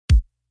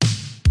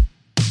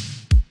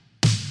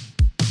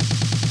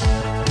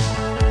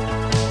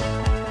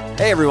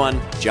Hey everyone,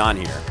 John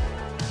here.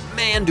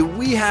 Man, do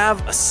we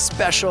have a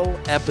special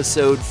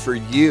episode for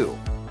you.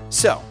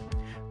 So,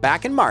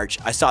 back in March,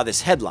 I saw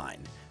this headline.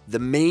 The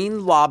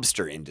Maine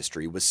lobster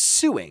industry was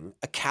suing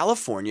a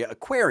California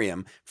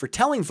aquarium for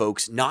telling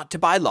folks not to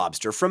buy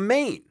lobster from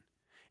Maine.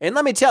 And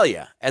let me tell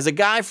you, as a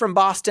guy from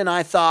Boston,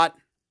 I thought,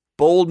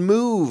 bold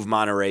move,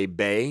 Monterey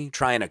Bay,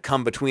 trying to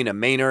come between a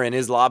Mainer and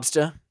his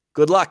lobster.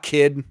 Good luck,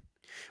 kid.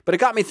 But it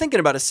got me thinking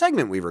about a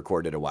segment we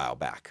recorded a while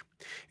back.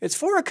 It's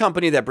for a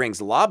company that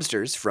brings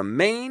lobsters from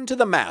Maine to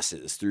the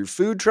masses through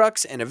food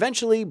trucks and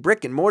eventually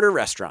brick and mortar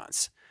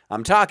restaurants.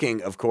 I'm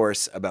talking, of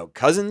course, about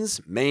Cousins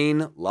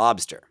Maine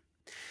Lobster.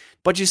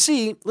 But you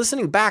see,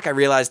 listening back, I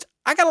realized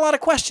I got a lot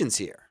of questions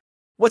here.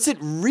 What's it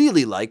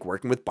really like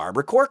working with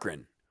Barbara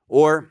Corcoran?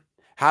 Or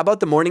how about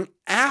the morning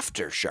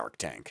after Shark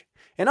Tank?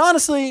 And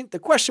honestly, the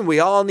question we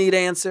all need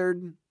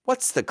answered,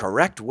 what's the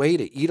correct way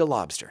to eat a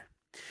lobster?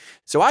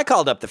 So I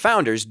called up the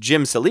founders,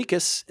 Jim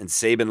Tselikis and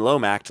Sabin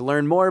Lomac, to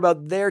learn more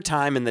about their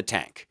time in the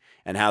tank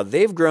and how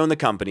they've grown the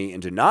company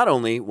into not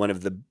only one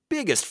of the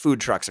biggest food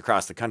trucks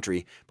across the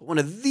country, but one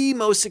of the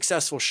most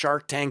successful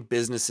Shark Tank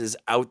businesses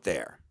out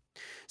there.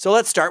 So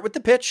let's start with the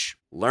pitch,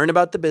 learn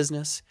about the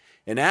business,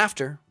 and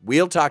after,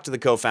 we'll talk to the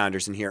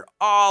co-founders and hear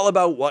all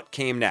about what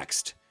came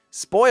next.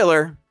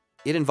 Spoiler,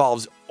 it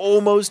involves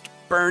almost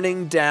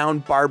burning down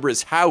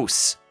Barbara's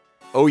house.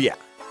 Oh yeah,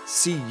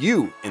 see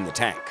you in the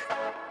tank.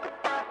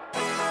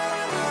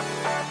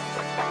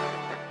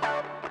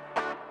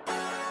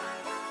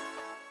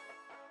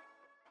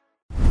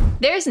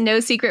 There's no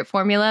secret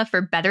formula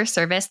for better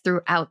service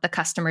throughout the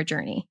customer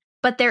journey,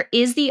 but there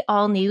is the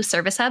all-new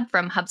Service Hub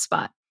from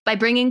HubSpot. By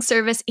bringing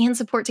service and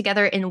support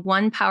together in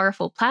one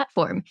powerful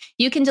platform,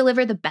 you can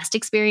deliver the best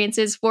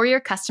experiences for your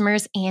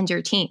customers and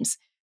your teams.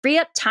 Free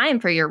up time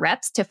for your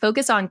reps to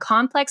focus on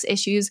complex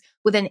issues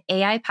with an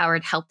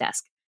AI-powered help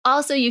desk.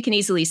 Also, you can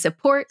easily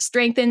support,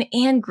 strengthen,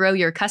 and grow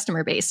your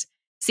customer base.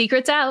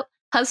 Secrets out,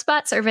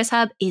 HubSpot Service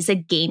Hub is a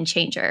game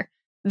changer.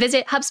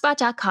 Visit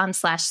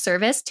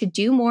HubSpot.com/service to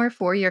do more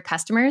for your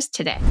customers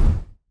today.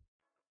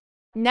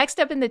 Next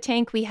up in the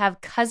tank, we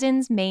have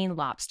Cousins Maine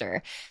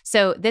Lobster.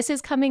 So this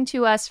is coming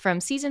to us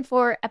from Season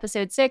 4,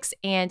 Episode 6,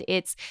 and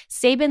it's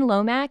Sabin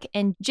Lomac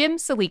and Jim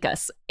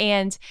Tselikis.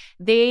 And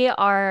they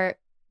are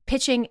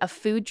pitching a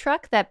food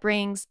truck that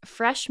brings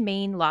fresh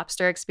Maine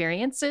lobster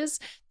experiences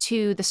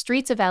to the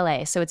streets of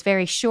LA. So it's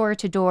very shore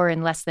to door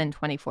in less than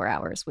 24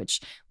 hours,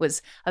 which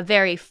was a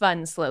very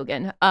fun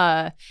slogan.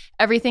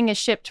 Everything is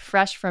shipped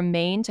fresh from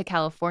Maine to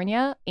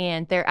California,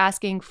 and they're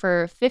asking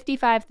for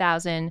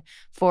 $55,000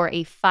 for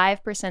a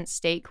 5%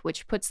 stake,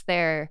 which puts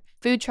their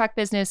food truck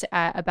business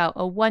at about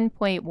a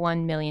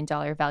 $1.1 million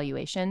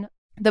valuation.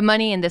 The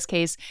money in this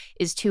case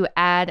is to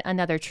add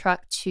another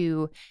truck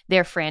to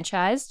their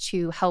franchise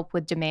to help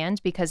with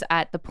demand, because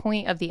at the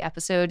point of the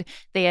episode,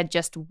 they had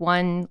just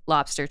one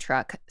lobster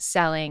truck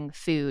selling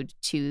food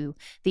to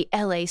the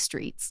LA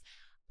streets.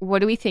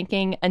 What are we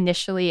thinking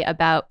initially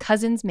about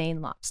Cousins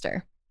Maine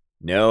Lobster?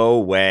 No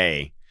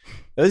way.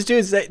 Those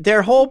dudes,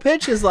 their whole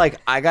pitch is like,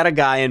 I got a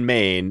guy in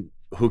Maine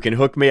who can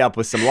hook me up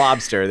with some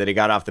lobster that he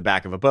got off the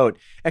back of a boat.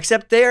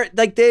 Except they're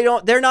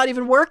not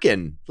even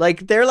working.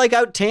 Like, they're like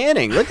out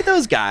tanning. Look at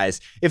those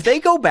guys. If they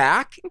go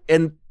back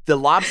and the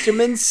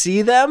lobstermen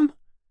see them,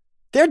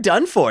 they're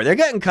done for. They're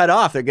getting cut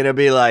off. They're going to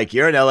be like,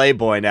 you're an LA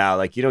boy now.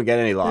 Like, you don't get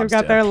any lobster. They've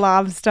got their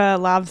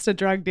lobster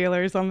drug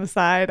dealers on the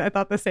side. I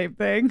thought the same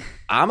thing.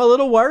 I'm a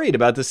little worried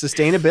about the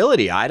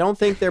sustainability. I don't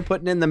think they're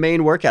putting in the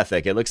Maine work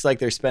ethic. It looks like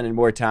they're spending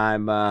more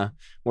time at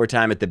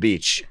the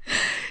beach.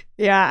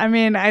 Yeah, I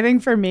mean, I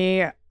think for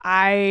me,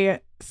 I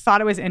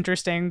thought it was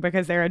interesting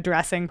because they're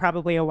addressing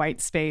probably a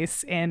white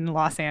space in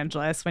Los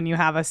Angeles when you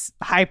have a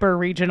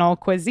hyper-regional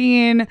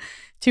cuisine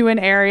to an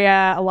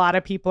area. A lot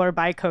of people are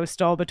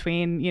bi-coastal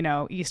between,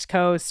 East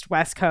Coast,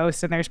 West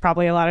Coast, and there's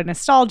probably a lot of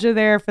nostalgia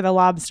there for the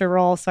lobster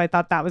roll. So I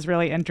thought that was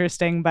really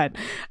interesting. But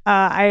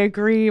I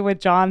agree with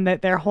John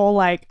that their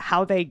whole,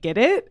 how they get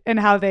it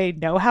and how they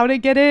know how to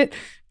get it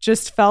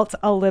just felt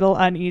a little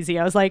uneasy.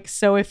 I was like,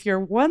 so if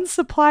your one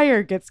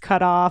supplier gets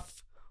cut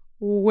off,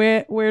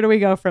 where do we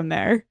go from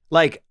there?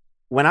 Like,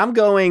 when I'm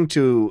going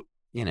to,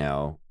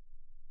 a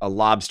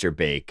lobster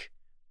bake,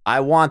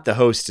 I want the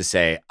host to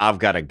say, I've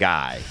got a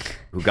guy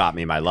who got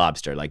me my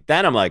lobster. Like,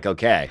 then I'm like,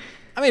 okay.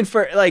 I mean,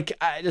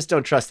 I just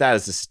don't trust that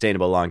as a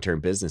sustainable long-term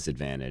business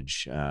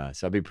advantage.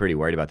 So I'd be pretty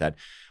worried about that.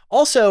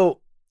 Also,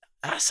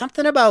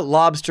 something about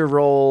lobster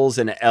rolls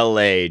in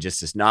LA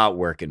just is not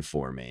working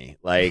for me.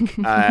 Like,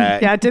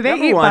 yeah, do they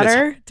eat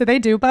butter? Do they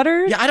do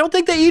butter? Yeah, I don't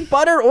think they eat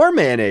butter or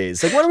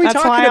mayonnaise. Like, what are we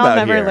talking about here? That's why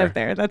I'll never live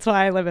there. That's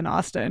why I live in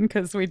Austin,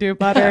 because we do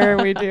butter,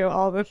 we do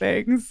all the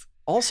things.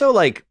 Also,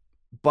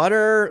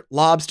 butter,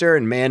 lobster,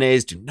 and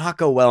mayonnaise do not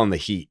go well in the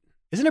heat.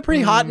 Isn't it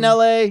pretty hot in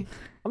LA?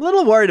 I'm a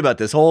little worried about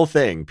this whole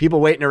thing.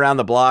 People waiting around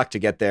the block to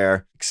get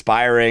their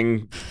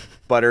expiring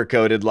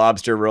butter-coated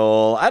lobster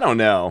roll. I don't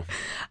know.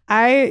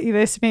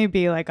 This may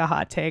be like a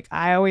hot take.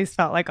 I always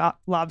felt like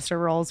lobster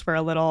rolls were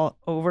a little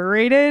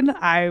overrated.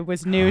 I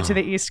was new to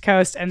the East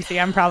Coast, and see,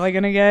 I'm probably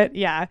gonna get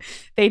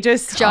They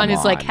just Jon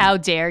is like, how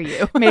dare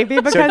you?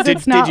 Maybe because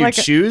it's not like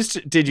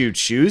did you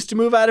choose to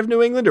move out of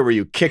New England, or were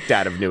you kicked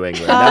out of New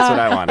England? That's what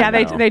I want to know.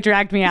 Yeah, they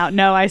dragged me out.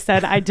 No, I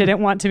said I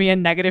didn't want to be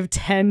in negative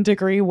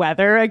 10-degree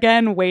weather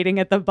again, waiting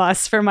at the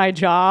bus for my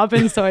job,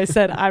 and so I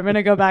said I'm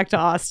gonna go back to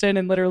Austin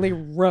and literally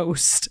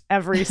roast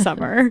every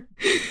summer.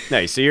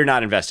 No, so you're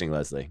not investing,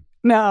 Leslie.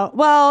 No.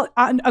 Well,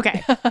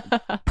 okay.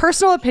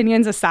 Personal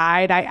opinions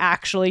aside, I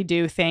actually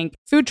do think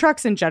food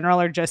trucks in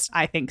general are just,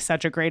 I think,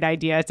 such a great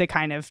idea to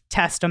kind of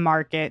test a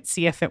market,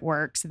 see if it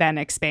works, then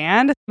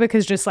expand.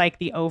 Because just like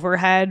the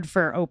overhead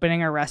for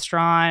opening a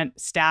restaurant,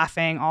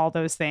 staffing, all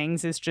those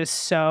things is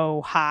just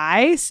so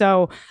high.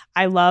 So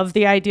I love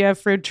the idea of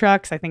food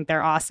trucks. I think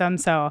they're awesome.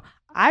 So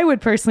I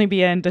would personally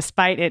be in,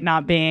 despite it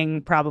not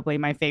being probably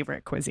my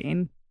favorite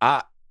cuisine.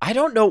 I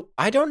don't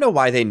know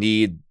why they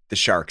need the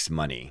Sharks'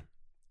 money.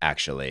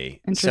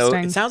 Actually. So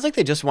it sounds like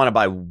they just want to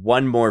buy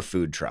one more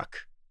food truck.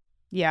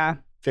 Yeah.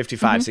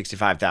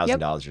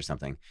 $65,000 or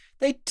something.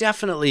 They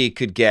definitely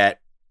could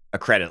get a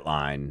credit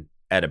line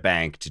at a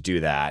bank to do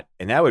that.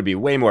 And that would be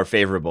way more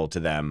favorable to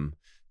them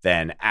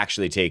than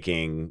actually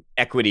taking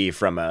equity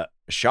from a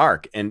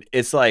shark. And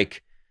it's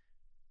like,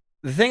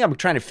 the thing I'm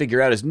trying to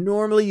figure out is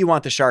normally you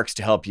want the sharks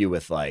to help you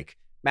with like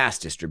mass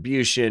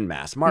distribution,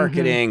 mass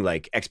marketing,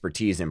 like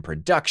expertise in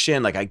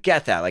production. Like I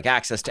get that, like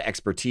access to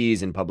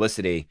expertise and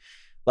publicity.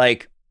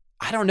 Like,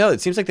 I don't know. It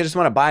seems like they just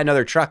want to buy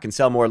another truck and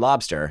sell more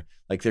lobster.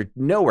 Like they're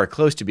nowhere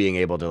close to being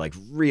able to like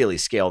really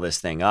scale this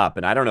thing up.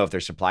 And I don't know if their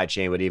supply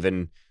chain would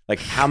even like,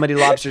 how many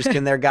lobsters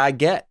can their guy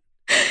get?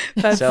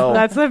 That's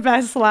the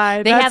best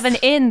line. They have an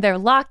in. They're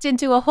locked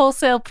into a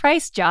wholesale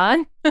price,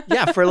 Jon.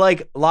 Yeah, for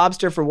like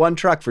lobster for one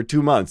truck for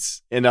 2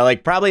 months. And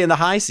like probably in the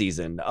high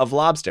season of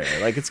lobster.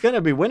 Like it's going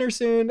to be winter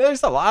soon.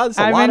 There's a lot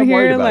I'm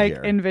worried about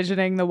here.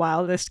 Envisioning the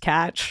wildest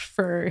catch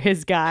for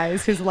his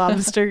guys, his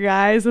lobster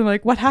guys. And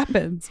like, what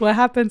happens? What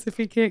happens if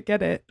he can't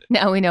get it?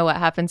 Now we know what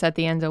happens at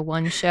the end of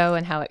one show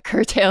and how it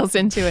curtails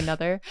into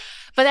another.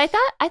 But I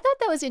thought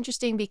that was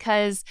interesting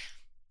because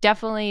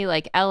definitely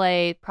like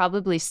LA,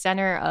 probably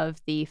center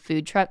of the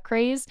food truck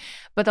craze,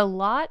 but a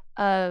lot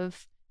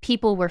of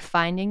people were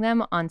finding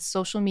them on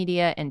social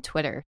media and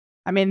Twitter.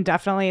 I mean,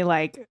 definitely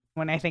like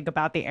when I think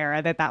about the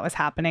era that was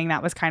happening,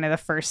 that was kind of the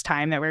first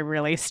time that we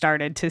really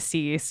started to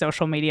see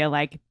social media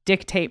like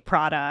dictate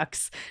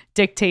products,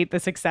 dictate the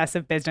success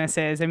of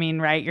businesses. I mean,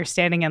 right, you're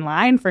standing in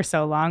line for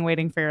so long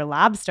waiting for your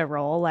lobster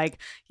roll. Like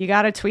you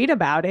got to tweet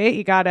about it.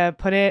 You got to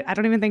put it. I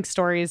don't even think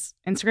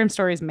Instagram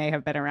stories may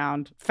have been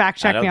around. Fact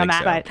check me on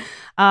that. So.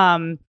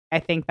 But I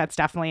think that's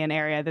definitely an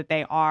area that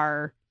they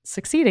are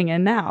succeeding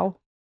in now.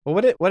 Well,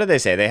 what did they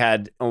say? They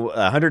had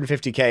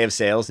 150K of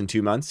sales in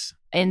 2 months?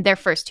 In their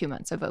first 2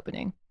 months of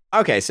opening.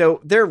 Okay, so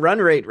their run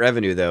rate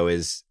revenue though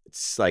it's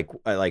like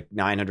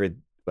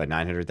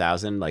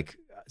 900,000, like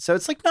so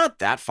it's like not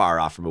that far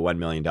off from a $1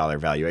 million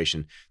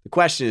valuation. The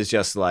question is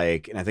just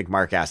like, and I think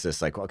Mark asked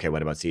this, like, okay,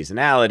 what about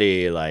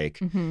seasonality,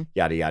 like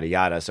yada yada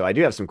yada. So I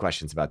do have some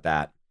questions about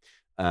that.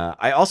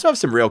 I also have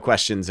some real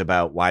questions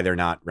about why they're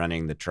not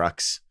running the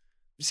trucks.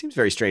 It seems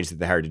very strange that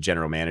they hired a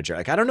general manager.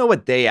 Like I don't know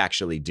what they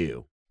actually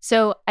do.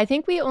 So I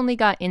think we only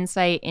got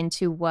insight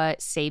into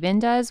what Sabin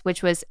does,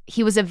 which was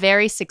he was a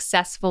very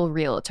successful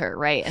realtor,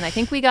 right? And I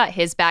think we got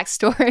his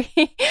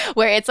backstory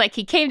where it's like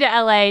he came to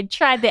LA,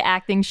 tried the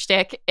acting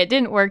shtick, it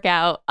didn't work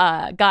out,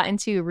 got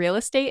into real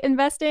estate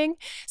investing.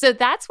 So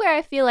that's where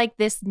I feel like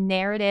this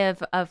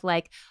narrative of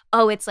like,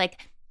 oh, it's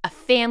like a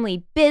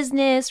family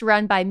business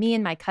run by me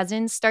and my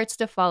cousins starts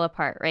to fall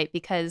apart, right?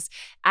 Because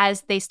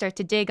as they start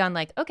to dig on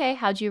like, okay,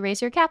 how'd you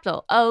raise your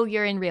capital? Oh,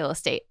 you're in real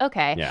estate.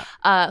 Okay.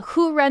 Yeah.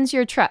 Who runs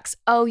your trucks?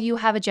 Oh, you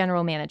have a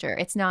general manager.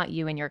 It's not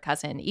you and your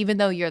cousin, even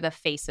though you're the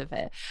face of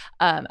it.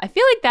 I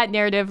feel like that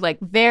narrative like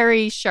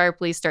very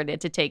sharply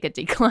started to take a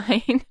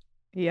decline.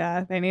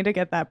 Yeah, they need to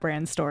get that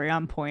brand story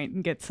on point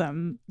and get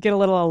a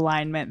little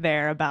alignment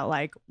there about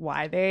like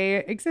why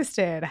they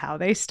existed, how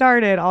they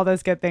started, all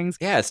those good things.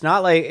 Yeah, it's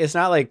not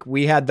like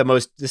we had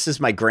this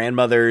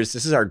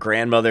is our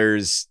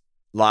grandmother's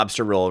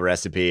lobster roll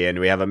recipe and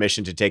we have a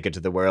mission to take it to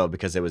the world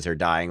because it was her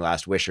dying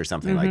last wish or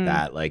something like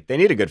that. Like they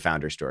need a good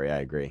founder story. I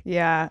agree.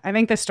 Yeah, I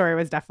think the story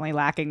was definitely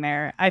lacking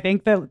there. I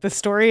think the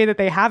story that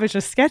they have is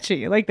just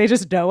sketchy. Like they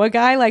just know a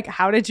guy. Like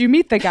how did you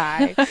meet the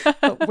guy?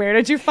 Where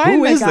did you find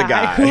Who is the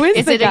guy? Who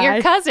is the guy? Is it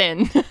your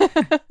cousin?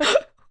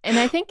 And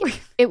I think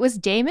it was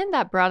Damon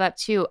that brought up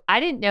too.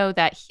 I didn't know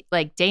that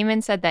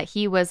Damon said that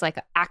he was like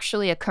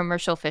actually a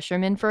commercial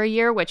fisherman for a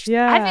year, which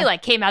I feel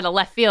like came out of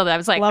left field. I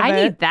was like, I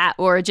need that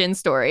origin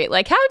story.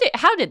 Like how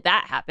did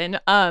that happen?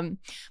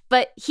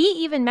 But he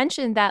even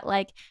mentioned that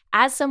like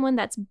as someone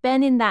that's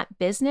been in that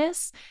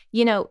business,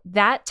 you know,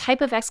 that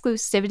type of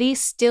exclusivity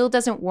still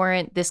doesn't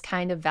warrant this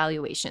kind of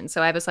valuation.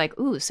 So I was like,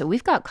 ooh, so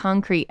we've got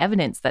concrete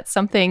evidence that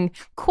something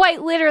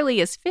quite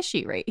literally is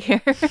fishy right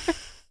here.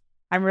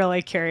 I'm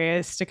really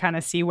curious to kind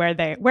of see where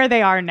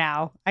they are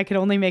now. I could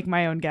only make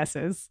my own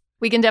guesses.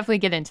 We can definitely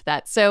get into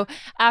that. So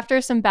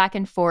after some back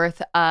and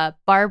forth,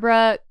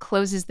 Barbara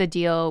closes the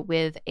deal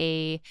with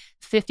a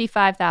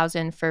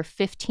 $55,000 for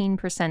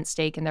 15%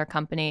 stake in their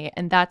company.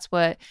 And that's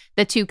what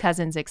the two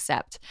cousins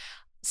accept.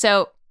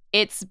 So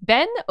it's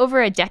been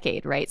over a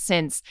decade, right,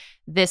 since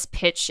this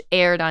pitch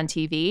aired on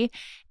TV.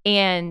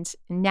 And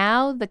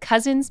now the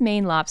Cousins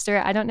Maine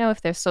Lobster, I don't know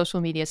if their social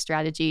media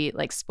strategy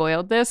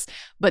spoiled this,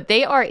 but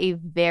they are a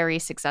very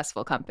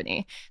successful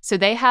company. So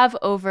they have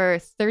over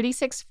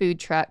 36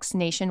 food trucks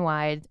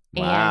nationwide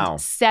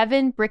and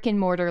 7 brick and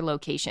mortar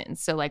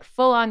locations. So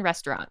full on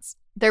restaurants.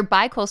 They're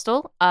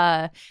bi-coastal,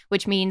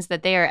 which means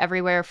that they are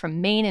everywhere from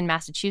Maine and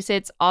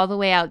Massachusetts all the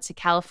way out to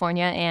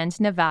California and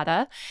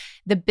Nevada.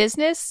 The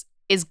business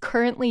is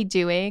currently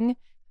doing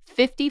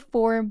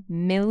 $54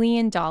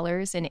 million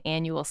in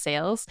annual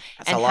sales.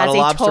 That's and a lot has of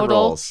lobster total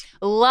rolls.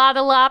 Lot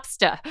of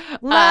lobster.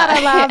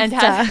 And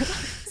has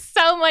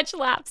so much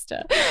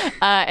lobster.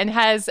 And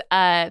has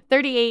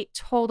 38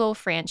 total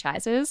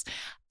franchises.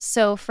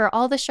 So for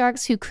all the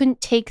sharks who couldn't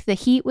take the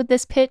heat with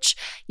this pitch,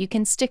 you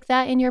can stick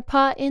that in your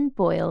pot and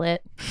boil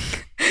it.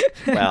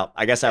 Well,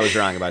 I guess I was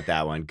wrong about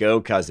that one.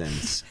 Go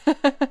Cousins.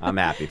 I'm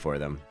happy for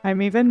them.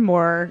 I'm even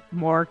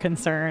more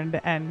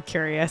concerned and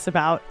curious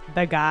about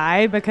the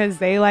guy because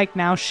they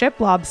now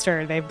ship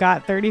lobster. They've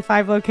got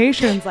 35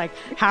 locations.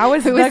 How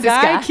is the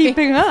guy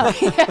keeping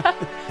up? Yeah.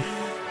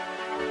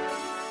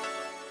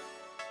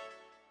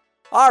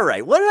 All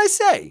right. What did I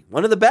say?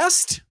 One of the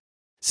best?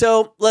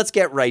 So let's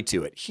get right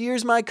to it.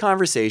 Here's my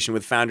conversation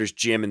with founders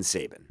Jim and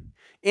Sabin.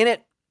 In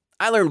it,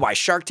 I learned why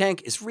Shark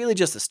Tank is really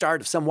just the start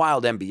of some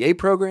wild MBA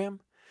program,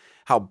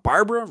 how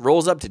Barbara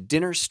rolls up to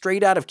dinner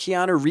straight out of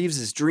Keanu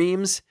Reeves'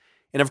 dreams,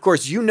 and of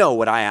course, you know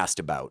what I asked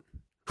about.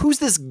 Who's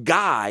this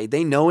guy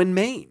they know in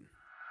Maine?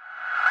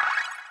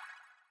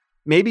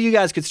 Maybe you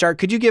guys could start.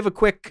 Could you give a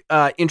quick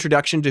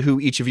introduction to who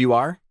each of you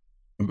are?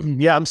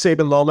 Yeah, I'm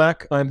Sabin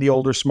Lomac. I'm the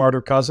older,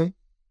 smarter cousin.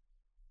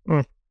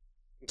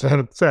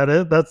 Is that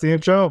it? That's the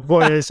intro?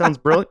 Boy, he sounds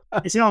brilliant.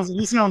 He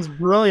sounds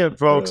brilliant,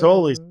 folks.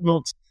 Holy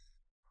smokes.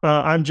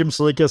 I'm Jim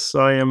Tselikis.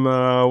 I am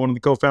one of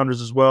the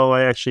co-founders as well.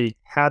 I actually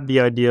had the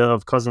idea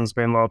of Cousins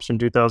Maine Lobster in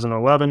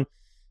 2011.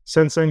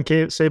 Since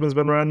then, Sabin's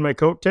been riding my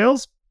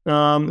coattails.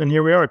 And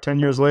here we are 10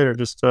 years later.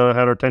 Just had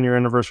our 10-year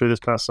anniversary this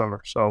past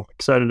summer. So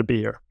excited to be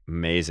here.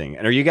 Amazing.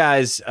 And are you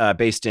guys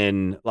based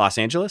in Los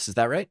Angeles? Is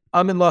that right?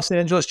 I'm in Los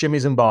Angeles.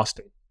 Jimmy's in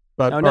Boston.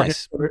 But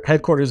nice. Our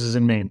headquarters is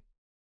in Maine.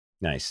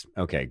 Nice.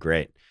 Okay,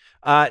 great.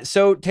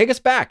 So take us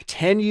back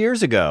 10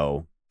 years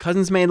ago,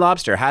 Cousins Maine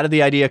Lobster. How did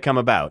the idea come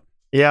about?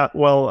 Yeah,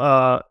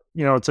 well,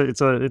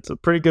 it's a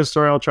pretty good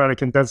story. I'll try to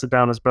condense it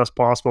down as best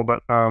possible.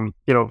 But,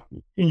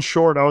 in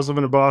short, I was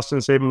living in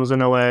Boston. Sabin was in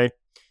LA.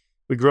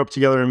 We grew up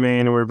together in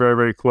Maine and we were very,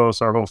 very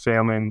close, our whole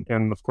family,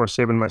 and of course,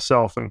 Sabin and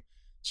myself. And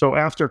so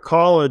after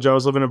college, I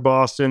was living in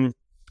Boston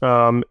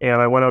and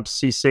I went out to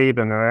see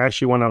Sabin. And I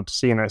actually went out to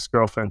see an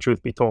ex-girlfriend,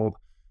 truth be told.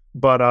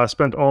 But I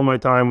spent all my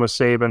time with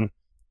Sabin.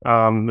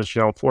 4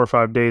 or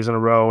 5 days in a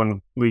row,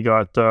 and we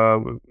went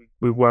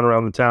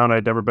around the town.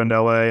 I'd never been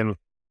to LA, and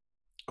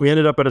we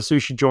ended up at a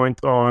sushi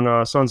joint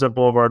on Sunset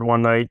Boulevard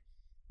one night.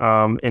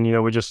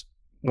 We just,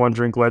 one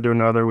drink led to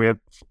another. We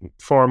had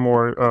far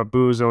more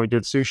booze than we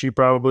did sushi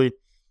probably,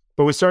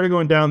 but we started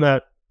going down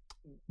that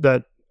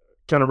kind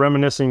of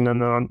reminiscing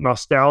and the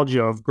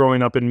nostalgia of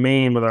growing up in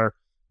Maine with our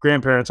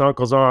grandparents,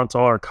 uncles, aunts,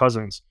 all our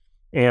cousins.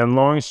 And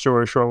long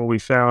story short, what we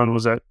found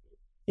was that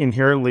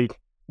inherently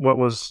what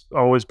was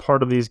always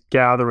part of these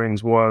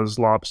gatherings was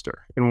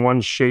lobster in one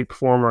shape,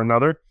 form, or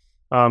another.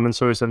 And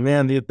so we said,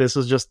 man, this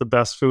is just the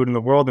best food in the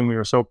world. And we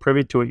were so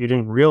privy to it, you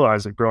didn't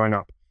realize it growing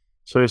up.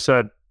 So he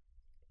said,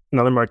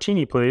 another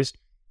martini, please.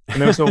 And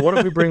then we said, what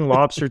if we bring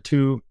lobster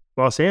to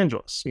Los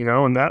Angeles?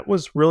 And that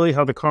was really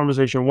how the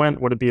conversation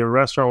went. Would it be a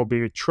restaurant? Would it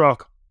be a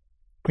truck?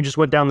 We just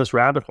went down this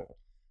rabbit hole.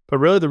 But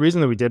really the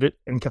reason that we did it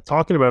and kept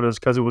talking about it is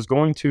because it was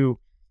going to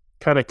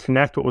kind of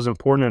connect what was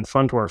important and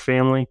fun to our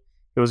family.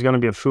 It was going to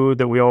be a food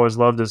that we always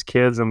loved as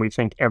kids, and we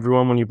think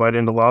everyone, when you bite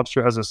into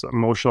lobster, has this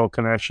emotional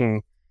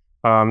connection.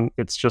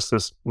 It's just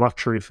this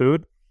luxury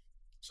food.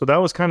 So that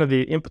was kind of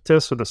the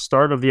impetus or the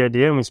start of the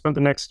idea, and we spent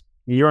the next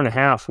year and a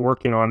half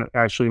working on it,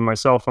 actually,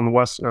 myself on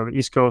the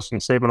East Coast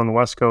and Sabin on the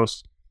West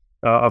Coast,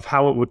 of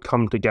how it would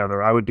come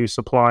together. I would do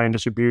supply and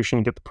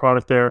distribution, get the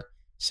product there.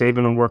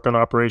 Sabin would work on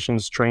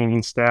operations,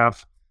 training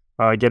staff,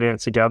 getting it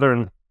together,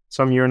 and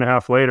some year and a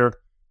half later,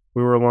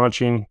 we were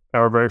launching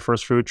our very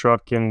first food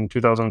truck in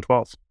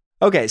 2012.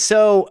 Okay,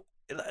 so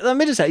let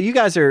me just say, you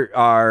guys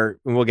are,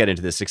 and we'll get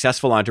into this,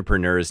 successful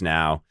entrepreneurs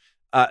now.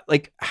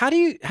 How do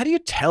you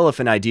tell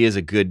if an idea is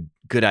a good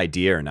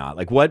idea or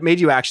not? What made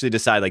you actually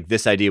decide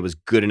this idea was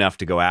good enough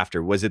to go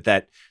after? Was it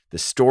that the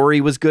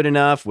story was good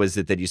enough? Was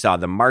it that you saw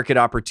the market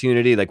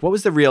opportunity? What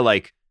was the real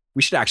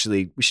we should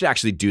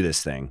actually do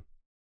this thing?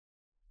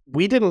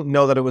 We didn't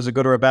know that it was a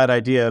good or a bad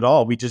idea at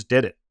all. We just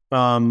did it,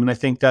 and I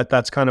think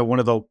that's kind of one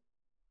of the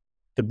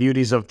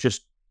beauties of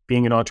just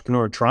being an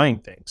entrepreneur, trying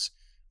things.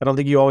 I don't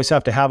think you always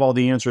have to have all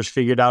the answers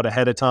figured out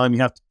ahead of time.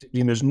 You have to,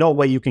 there's no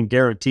way you can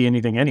guarantee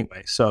anything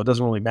anyway, so it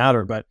doesn't really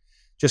matter. But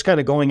just kind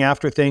of going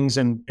after things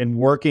and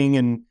working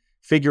and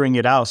figuring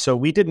it out. So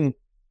we didn't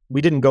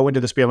go into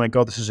this being like,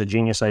 oh, this is a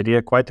genius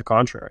idea. Quite the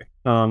contrary.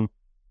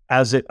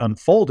 As it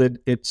unfolded,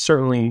 it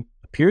certainly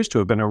appears to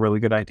have been a really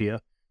good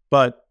idea.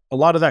 But a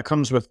lot of that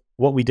comes with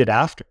what we did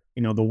after,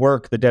 the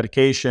work, the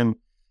dedication.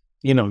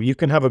 You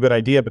can have a good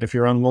idea, but if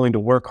you're unwilling to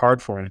work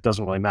hard for it, it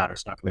doesn't really matter.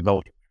 It's not going to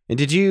go. And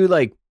did you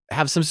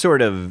have some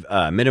sort of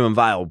minimum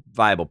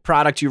viable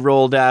product you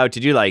rolled out?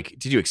 Did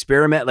you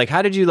experiment?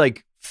 How did you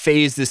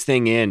phase this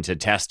thing in to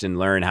test and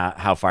learn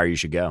how far you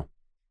should go?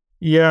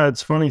 Yeah,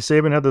 it's funny.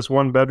 Sabin had this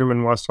one bedroom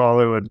in West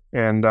Hollywood,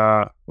 and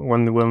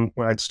when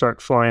I'd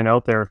start flying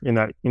out there in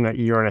that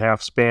year and a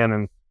half span,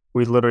 and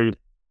we literally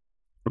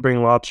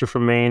bring lobster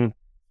from Maine.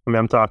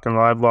 I'm talking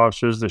live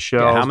lobsters, the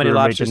shells. Yeah, how many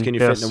lobsters can you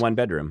fit in one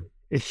bedroom?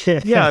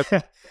 Yeah.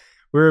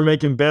 We were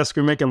making bisque,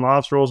 we were making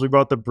lobster rolls, we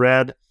brought the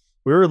bread.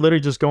 We were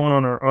literally just going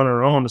on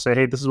our own to say,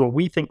 hey, this is what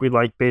we think we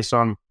like based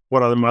on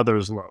what other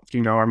mothers loved.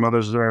 Our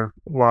mothers are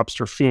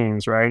lobster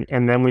fiends, right?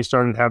 And then we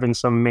started having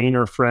some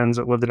Mainer friends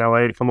that lived in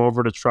LA to come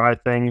over to try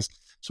things.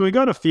 So we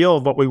got a feel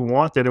of what we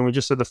wanted, and we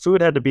just said the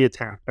food had to be a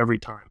 10 every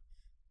time.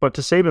 But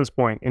to Sabin's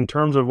point, in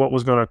terms of what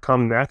was going to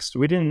come next,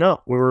 we didn't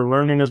know. We were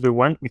learning as we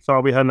went. We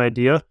thought we had an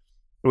idea.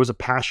 It was a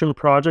passion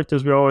project,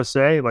 as we always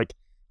say.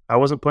 I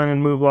wasn't planning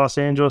to move Los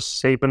Angeles.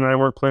 Sabin and I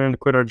weren't planning to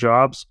quit our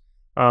jobs.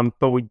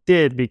 But we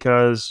did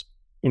because,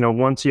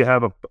 once you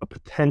have a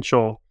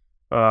potential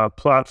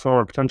platform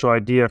or potential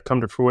idea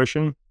come to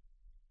fruition,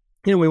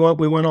 we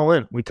went all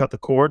in. We cut the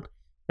cord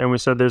and we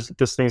said,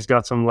 this thing's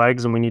got some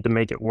legs and we need to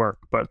make it work.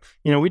 But,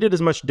 we did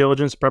as much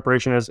diligence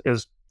preparation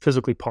as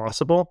physically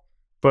possible.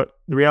 But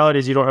the reality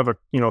is you don't have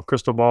a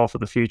crystal ball for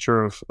the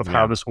future of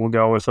how this will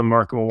go, if the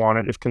market will want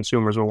it, if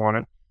consumers will want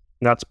it.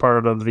 And that's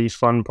part of the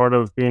fun part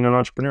of being an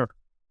entrepreneur.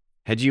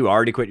 Had you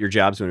already quit your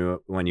jobs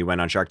when you went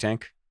on Shark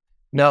Tank?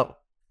 No,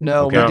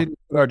 Okay. We didn't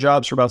quit our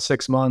jobs for about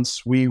 6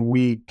 months.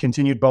 We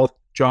continued both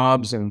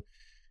jobs, and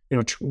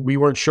we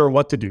weren't sure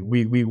what to do.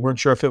 We weren't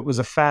sure if it was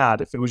a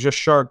fad, if it was just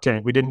Shark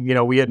Tank. We didn't,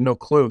 we had no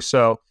clue.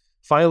 So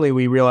finally,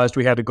 we realized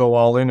we had to go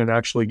all in and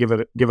actually give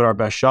it our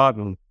best shot.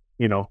 And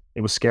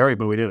it was scary,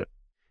 but we did it.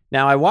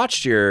 Now I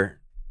watched your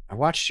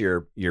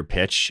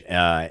pitch,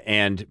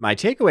 and my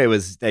takeaway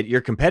was that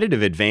your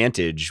competitive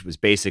advantage was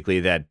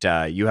basically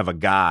that you have a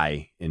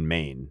guy in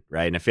Maine,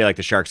 right? And I feel like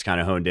the Sharks kind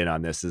of honed in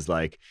on this. Is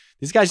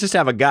these guys just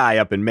have a guy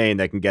up in Maine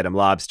that can get them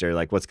lobster.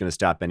 What's going to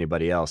stop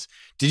anybody else?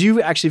 Did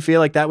you actually feel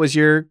like that was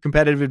your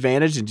competitive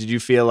advantage, and did you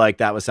feel like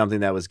that was something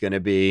that was going to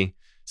be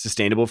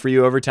sustainable for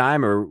you over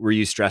time, or were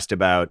you stressed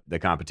about the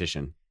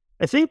competition?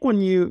 I think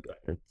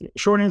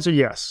short answer,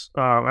 yes.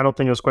 I don't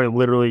think it was quite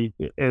literally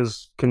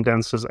as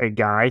condensed as a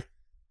guy.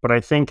 But I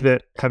think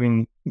that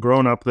having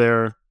grown up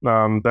there,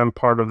 been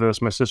part of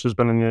this, my sister's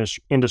been in the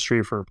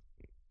industry for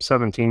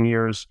 17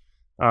 years.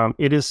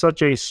 It is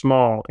such a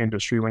small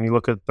industry when you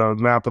look at the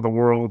map of the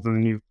world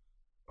and you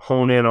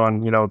hone in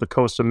on, the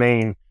coast of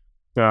Maine,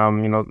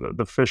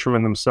 the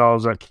fishermen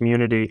themselves, that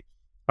community,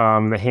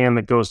 the hand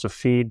that goes to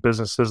feed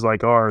businesses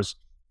like ours.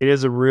 It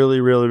is a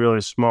really, really,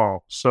 really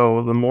small.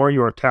 So the more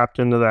you are tapped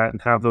into that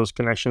and have those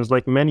connections,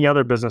 like many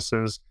other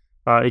businesses,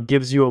 it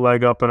gives you a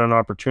leg up and an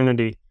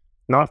opportunity.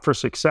 Not for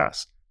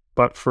success,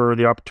 but for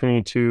the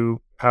opportunity to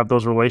have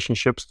those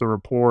relationships, the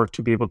rapport,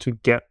 to be able to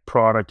get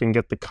product and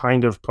get the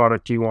kind of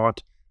product you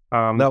want.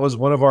 That was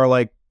one of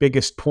our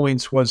biggest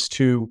points, was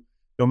to,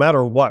 no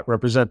matter what,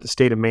 represent the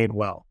state of Maine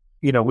well.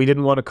 We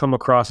didn't want to come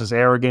across as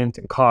arrogant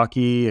and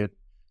cocky and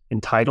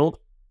entitled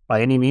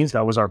by any means.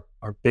 That was our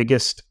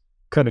biggest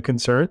kind of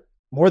concern.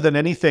 More than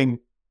anything,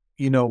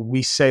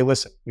 we say,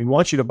 listen, we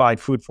want you to buy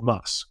food from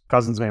us,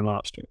 Cousins Maine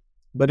Lobster.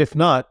 But if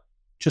not,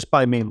 just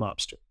buy Maine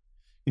Lobster.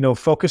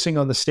 Focusing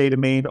on the state of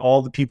Maine,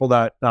 all the people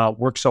that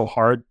work so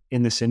hard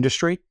in this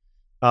industry.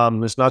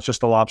 It's not just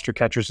the lobster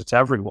catchers, it's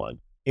everyone.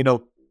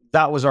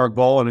 That was our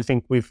goal. And I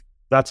think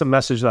that's a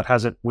message that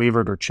hasn't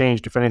wavered or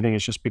changed. If anything,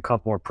 it's just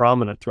become more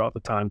prominent throughout the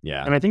time.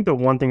 Yeah. And I think the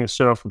one thing that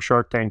stood out from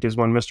Shark Tank is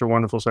when Mr.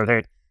 Wonderful said,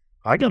 hey,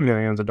 I got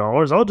millions of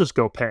dollars, I'll just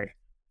go pay.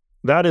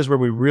 That is where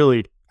we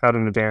really had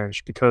an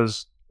advantage,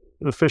 because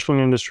the fishing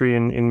industry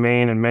in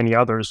Maine and many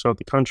others throughout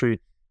the country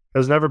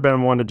has never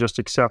been one to just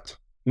accept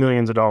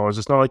millions of dollars.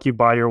 It's not like you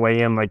buy your way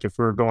in, like if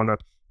we're going to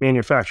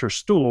manufacture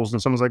stools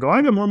and someone's like, oh,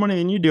 I got more money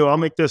than you do, I'll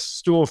make this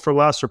stool for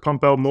less or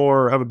pump out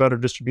more or have a better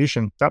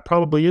distribution. That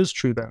probably is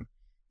true then.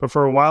 But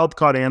for a wild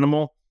caught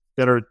animal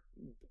that are,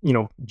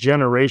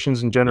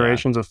 generations and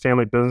generations of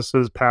family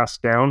businesses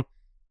passed down,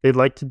 they'd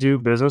like to do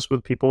business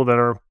with people that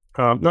are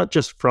not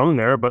just from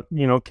there, but,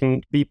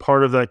 can be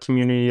part of that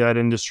community, that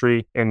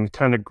industry, and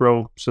kind of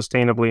grow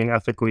sustainably and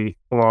ethically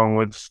along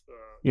with,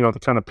 the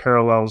kind of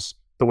parallels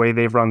the way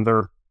they've run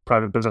their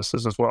private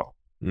businesses as well.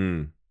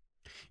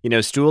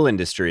 Stool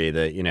industry,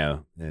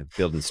 the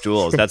building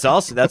stools. That's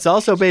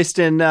also based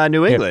in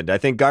New England. I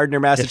think Gardner,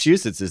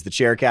 Massachusetts is the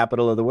chair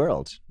capital of the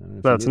world.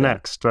 That's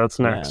next.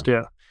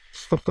 Yeah.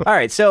 All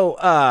right.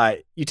 So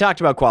you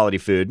talked about quality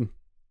food.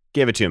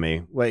 Give it to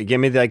me.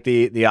 Give me the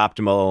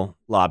optimal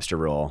lobster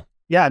roll.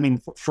 Yeah. I mean,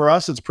 for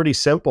us, it's pretty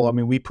simple. I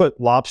mean, we put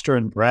lobster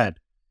in bread.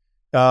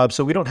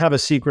 So we don't have a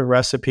secret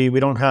recipe. We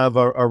don't have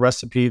a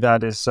recipe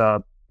that is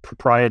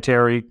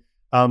proprietary.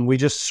 We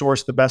just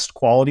source the best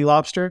quality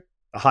lobster,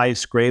 the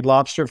highest grade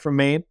lobster from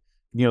Maine.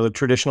 You know, the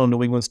traditional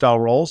New England style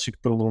rolls. You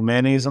can put a little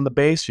mayonnaise on the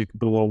base. You can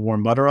put a little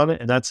warm butter on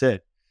it, and that's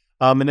it.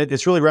 And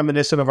it's really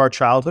reminiscent of our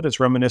childhood. It's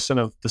reminiscent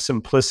of the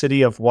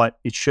simplicity of what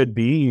it should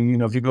be. You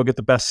know, if you go get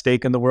the best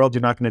steak in the world,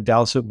 you're not going to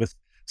douse it with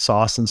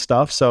sauce and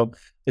stuff. So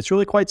it's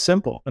really quite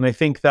simple. And I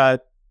think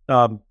that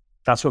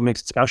that's what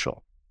makes it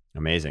special.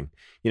 Amazing.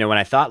 You know, when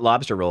I thought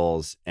lobster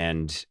rolls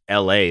and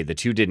LA, the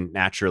two didn't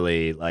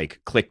naturally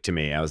like click to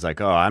me. I was like,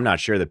 oh, I'm not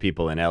sure that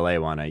people in LA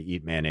want to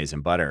eat mayonnaise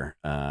and butter.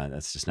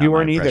 That's just not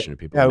my impression of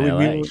people in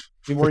LA.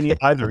 We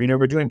weren't either. You know,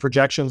 we're doing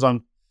projections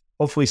on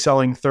hopefully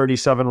selling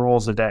 37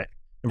 rolls a day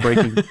and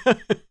breaking,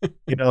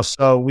 you know,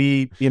 so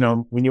we, you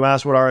know, when you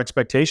ask what our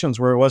expectations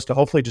were, it was to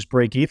hopefully just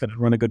break even and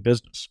run a good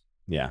business.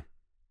 Yeah.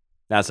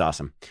 That's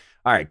awesome.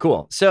 All right,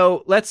 cool.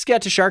 So let's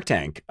get to Shark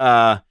Tank.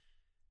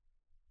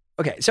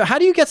 Okay, so how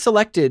do you get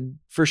selected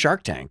for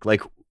Shark Tank?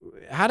 Like,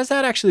 how does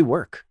that actually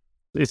work?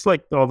 It's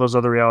like all those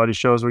other reality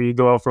shows where you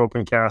go out for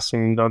open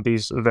casting on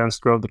these events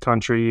throughout the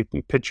country, you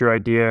can pitch your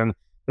idea and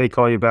they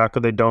call you back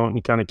or they don't, and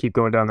you kind of keep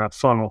going down that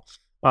funnel.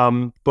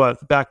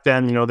 But back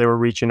then, you know, they were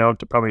reaching out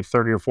to probably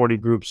 30 or 40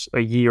 groups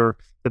a year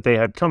that they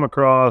had come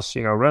across,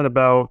 you know, read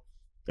about,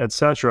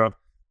 etc.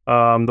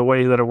 The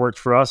way that it worked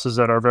for us is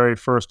that our very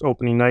first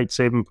opening night,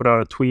 Sabin put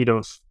out a tweet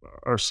of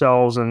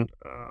ourselves and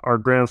our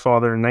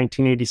grandfather in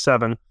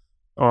 1987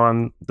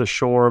 on the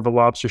shore of a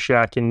lobster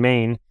shack in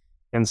Maine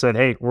and said,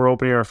 hey, we're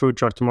opening our food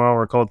truck tomorrow.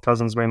 We're called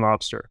Cousins Maine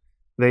Lobster.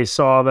 They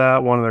saw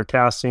that. One of their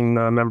casting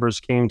members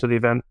came to the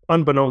event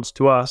unbeknownst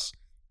to us.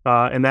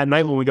 And that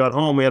night when we got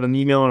home, we had an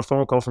email and a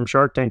phone call from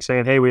Shark Tank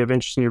saying, hey, we have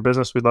interest in your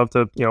business. We'd love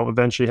to, you know,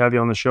 eventually have you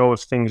on the show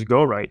if things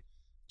go right.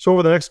 So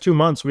over the next 2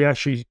 months, we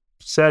actually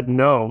said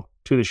no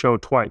to the show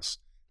twice.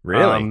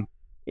 Really?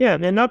 Yeah,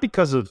 and not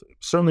because of,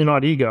 certainly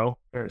not ego.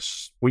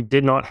 We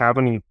did not have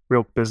any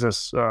real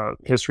business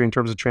history in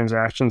terms of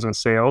transactions and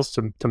sales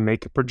to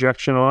make a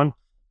projection on.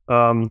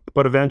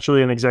 But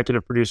eventually an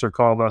executive producer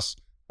called us,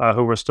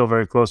 who we're still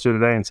very close to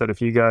today, and said, if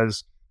you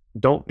guys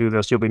don't do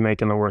this, you'll be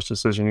making the worst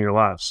decision of your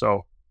lives.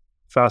 So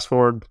fast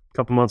forward a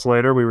couple months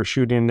later, we were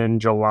shooting in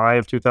July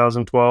of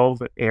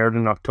 2012. It aired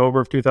in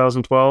October of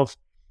 2012.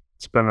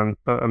 It's been an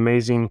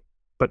amazing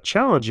but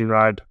challenging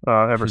ride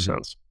ever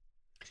since.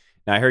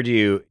 Now, I heard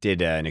you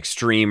did an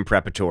extreme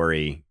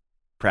preparatory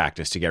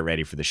practice to get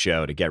ready for the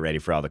show, to get ready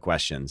for all the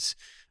questions.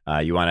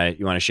 You want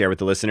to share with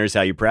the listeners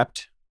how you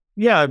prepped?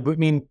 Yeah, I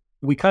mean,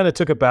 we kind of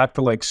took it back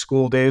to like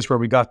school days where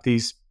we got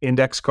these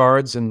index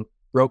cards and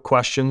wrote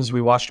questions.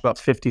 We watched about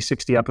 50,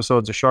 60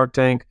 episodes of Shark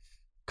Tank,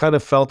 kind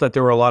of felt that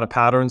there were a lot of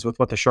patterns with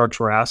what the sharks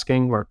were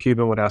asking, where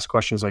Cuban would ask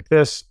questions like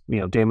this, you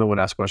know, Damon would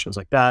ask questions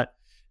like that.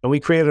 And we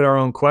created our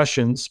own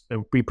questions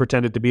and we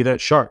pretended to be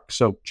that shark.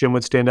 So Jim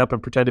would stand up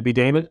and pretend to be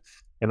Damon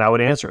and I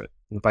would answer it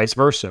and vice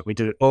versa. We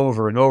did it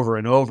over and over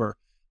and over.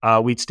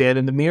 We'd stand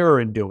in the mirror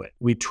and do it.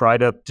 We'd try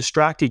to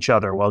distract each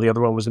other while the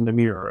other one was in the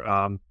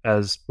mirror.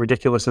 As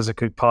ridiculous as it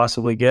could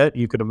possibly get,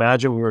 you could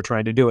imagine we were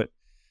trying to do it.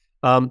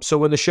 So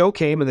when the show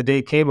came and the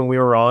day came and we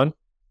were on,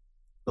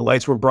 the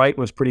lights were bright, it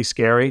was pretty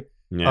scary.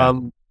 Yeah.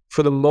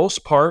 For the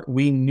most part,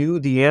 we knew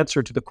the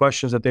answer to the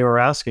questions that they were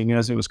asking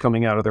as it was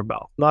coming out of their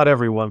mouth. Not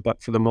everyone,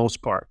 but for the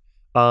most part.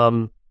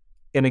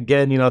 And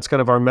again, you know, it's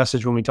kind of our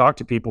message when we talk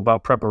to people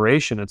about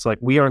preparation. It's like,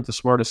 we aren't the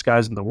smartest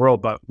guys in the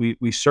world, but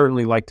we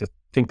certainly like to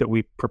think that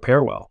we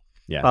prepare well.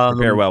 Yeah,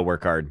 prepare well,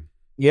 work hard.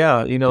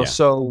 Yeah, you know,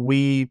 so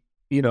we,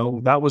 you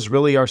know, that was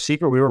really our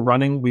secret. We were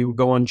running, we would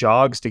go on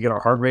jogs to get our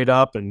heart rate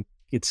up and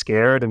get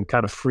scared and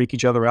kind of freak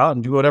each other out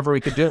and do whatever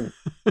we could do.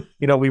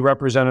 You know, we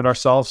represented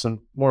ourselves and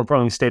more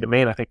importantly, state of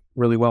Maine, I think,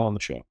 really well on the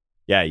show.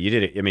 Yeah, you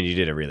did it. I mean, you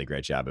did a really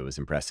great job. It was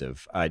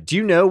impressive. Do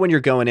you know when you're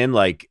going in,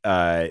 like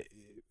number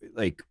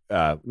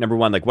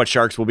one, like what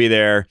sharks will be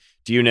there?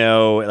 Do you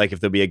know, like if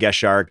there'll be a guest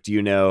shark? Do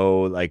you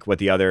know, like what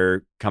the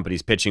other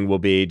company's pitching will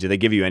be? Do they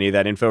give you any of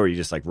that info or you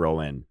just like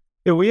roll in?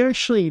 Yeah, we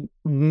actually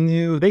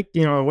knew they,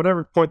 you know, at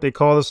whatever point they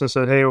called us and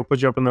said, hey, we'll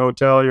put you up in the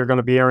hotel. You're going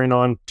to be airing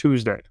on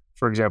Tuesday,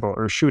 for example,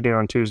 or shooting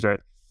on Tuesday.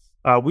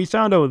 We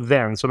found out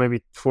then, so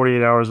maybe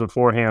 48 hours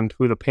beforehand,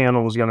 who the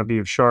panel was going to be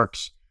of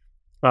sharks.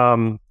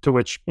 To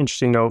which,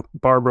 interesting note,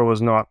 Barbara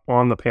was not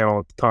on the panel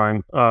at the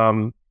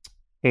time.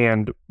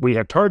 And we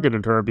had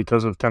targeted her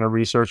because of kind of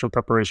research and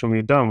preparation we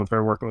had done with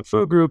her working with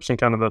food groups and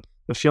kind of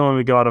the feeling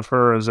we got of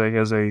her as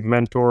a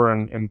mentor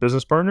and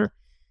business partner.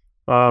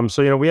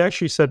 So, you know, we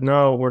actually said,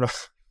 no, we're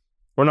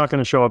not going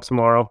to show up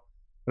tomorrow.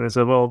 And they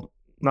said, well,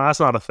 no, that's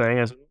not a thing.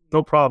 I said,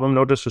 no problem,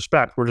 no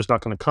disrespect. We're just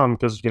not going to come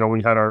because, you know,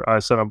 we had our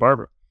eyes set on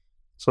Barbara.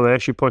 So they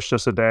actually pushed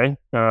us a day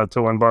to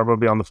when Barbara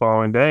would be on the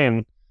following day.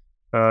 And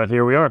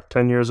here we are,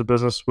 10 years of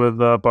business with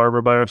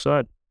Barbara by our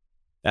side.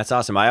 That's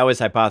awesome. I always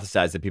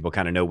hypothesize that people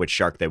kind of know which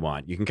shark they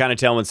want. You can kind of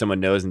tell when someone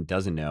knows and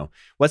doesn't know.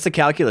 What's the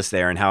calculus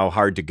there and how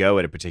hard to go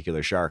at a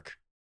particular shark?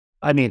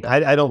 I mean,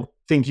 I don't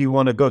think you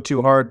want to go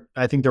too hard.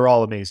 I think they're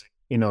all amazing.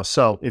 You know,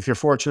 so if you're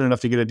fortunate enough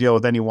to get a deal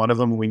with any one of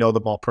them, we know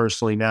them all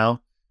personally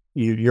now,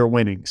 you're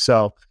winning.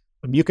 So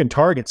You can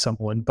target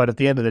someone, but at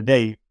the end of the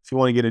day, if you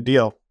want to get a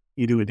deal,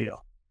 you do a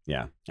deal.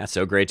 Yeah, that's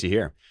so great to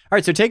hear. All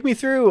right, so take me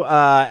through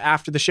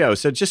after the show.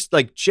 So just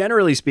like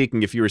generally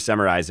speaking, if you were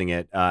summarizing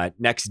it,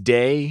 next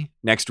day,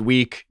 next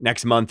week,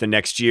 next month, and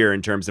next year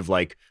in terms of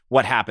like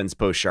what happens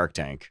post Shark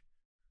Tank.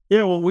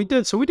 Yeah, well, we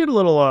did a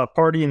little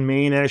party in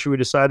Maine. Actually, we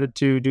decided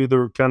to do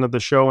the kind of the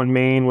show in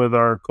Maine with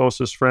our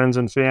closest friends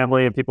and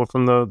family and people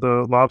from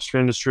the lobster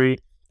industry.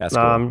 That's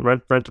cool.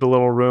 Rented a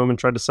little room and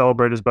tried to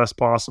celebrate as best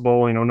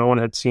possible. You know, no one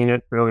had seen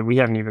it. Really, we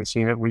hadn't even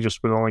seen it. We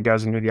just were the only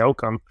guys who knew the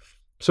outcome.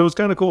 So it was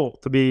kind of cool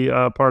to be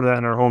part of that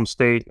in our home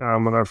state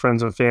with our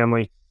friends and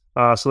family.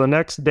 So the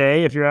next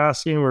day, if you're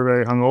asking, we're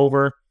very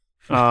hungover.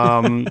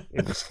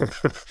 Notice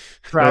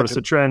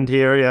a trend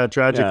here. Yeah,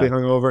 tragically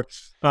hungover.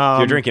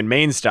 You're drinking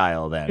Maine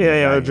style then.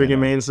 Yeah, we're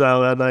drinking Maine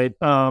style that night.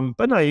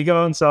 But no, you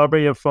go and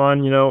celebrate, you have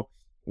fun. You know,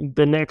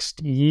 the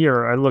next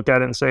year, I look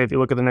at it and say, if you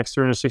look at the next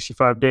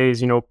 365 days,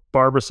 you know,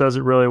 Barbara says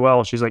it really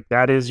well. She's like,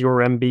 that is your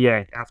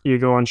MBA. After you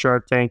go on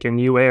Shark Tank and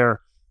you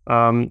air,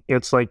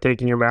 it's like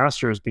taking your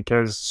master's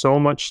because so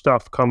much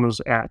stuff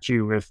comes at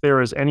you. If there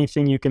is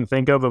anything you can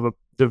think of a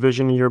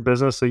division of your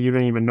business that you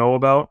didn't even know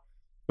about,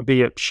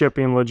 be it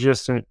shipping,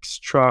 logistics,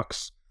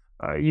 trucks,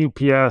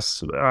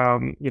 UPS,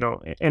 you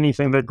know,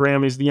 anything, the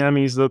Grammys, the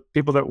Emmys, the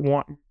people that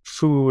want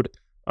food,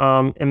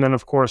 and then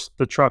of course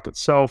the truck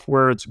itself,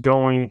 where it's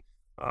going,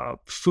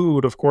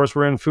 food, of course,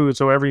 we're in food.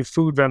 So every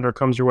food vendor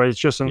comes your way. It's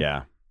just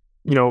you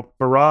know,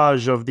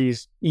 barrage of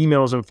these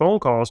emails and phone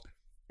calls.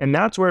 And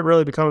that's where it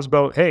really becomes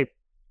about, hey,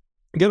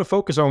 you got to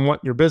focus on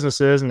what your business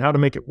is and how to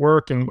make it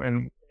work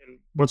and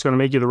what's going to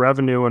make you the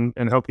revenue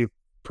and help you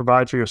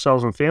provide for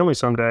yourselves and family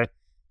someday.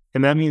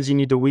 And that means you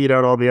need to weed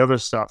out all the other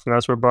stuff. And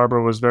that's where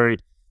Barbara was very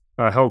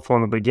helpful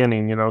in the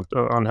beginning, you know,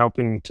 on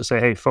helping to say,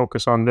 hey,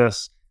 focus on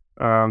this,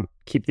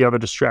 keep the other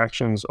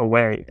distractions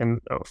away and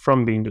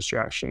from being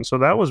distractions. So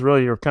that was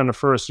really your kind of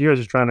first years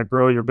of trying to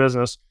grow your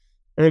business.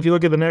 And if you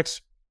look at the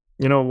next,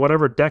 you know,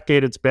 whatever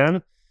decade it's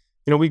been,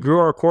 you know, we grew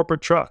our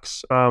corporate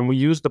trucks. We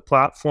used the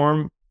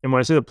platform. And when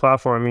I say the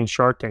platform, I mean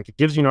Shark Tank. It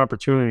gives you an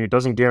opportunity. It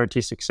doesn't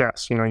guarantee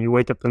success. You know, you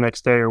wake up the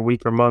next day or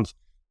week or month.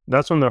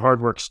 That's when the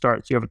hard work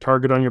starts. You have a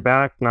target on your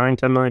back.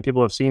 9-10 million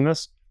people have seen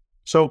this.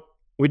 So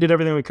we did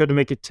everything we could to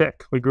make it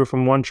tick. We grew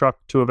from 1 truck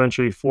to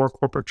eventually 4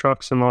 corporate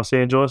trucks in Los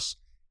Angeles.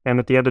 And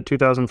at the end of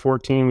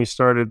 2014, we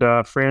started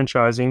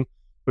franchising,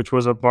 which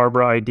was a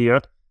Barbara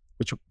idea,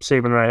 which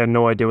Sabin and I had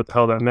no idea what the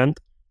hell that meant.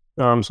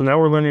 So now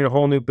we're learning a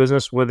whole new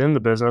business within the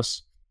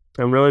business.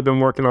 And really been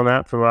working on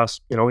that for the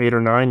last, you know, 8 or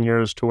 9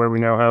 years to where we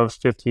now have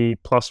 50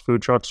 plus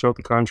food trucks throughout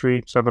the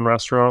country, 7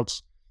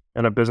 restaurants,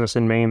 and a business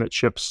in Maine that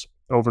ships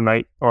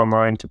overnight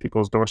online to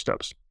people's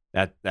doorsteps.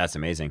 That's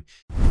amazing.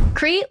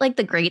 Create Like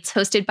the Greats,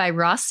 hosted by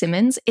Ross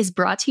Simmons, is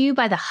brought to you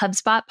by the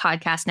HubSpot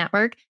Podcast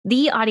Network,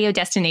 the audio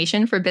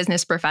destination for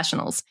business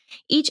professionals.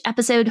 Each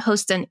episode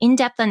hosts an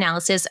in-depth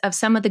analysis of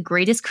some of the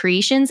greatest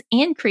creations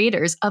and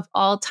creators of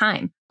all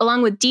time,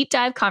 along with deep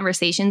dive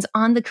conversations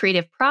on the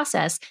creative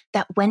process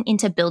that went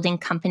into building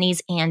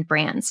companies and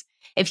brands.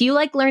 If you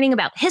like learning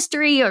about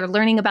history or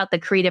learning about the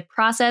creative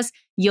process,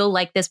 you'll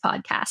like this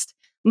podcast.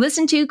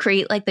 Listen to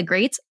Create Like the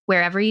Greats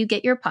wherever you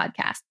get your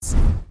podcasts.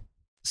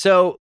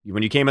 So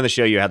when you came on the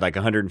show, you had like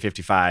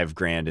 155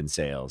 grand in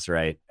sales,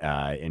 right?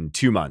 In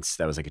 2 months.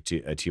 That was like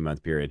a 2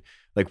 month period.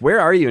 Like, where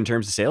are you in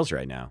terms of sales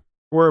right now?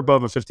 We're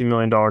above a $50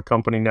 million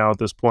company now at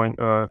this point.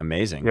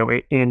 Amazing. You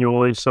know,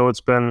 annually. So it's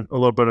been a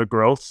little bit of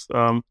growth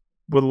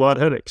with a lot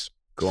of headaches.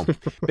 Cool.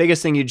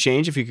 Biggest thing you'd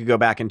change if you could go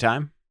back in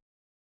time?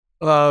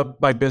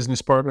 My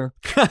business partner.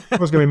 That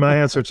was going to be my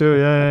answer too.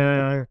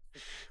 Yeah.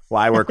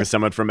 Well, I work with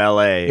someone from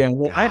LA. Yeah.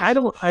 Well, I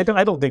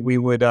don't think we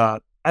would.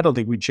 I don't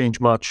think we'd change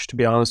much, to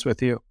be honest with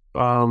you.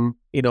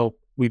 You know,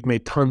 we've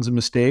made tons of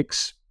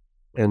mistakes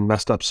and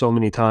messed up so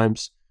many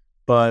times,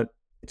 but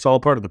it's all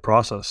part of the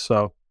process.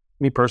 So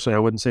me personally, I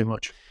wouldn't say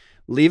much.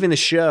 Leaving the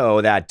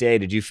show that day,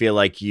 did you feel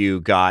like you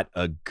got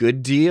a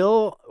good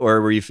deal,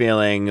 or were you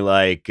feeling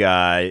like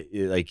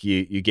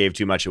you gave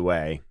too much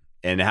away?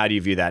 And how do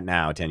you view that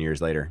now, 10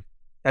 years later?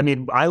 I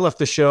mean, I left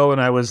the show and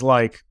I was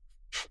like,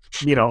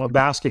 you know, a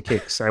basket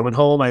case. I went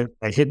home, I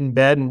hid in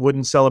bed and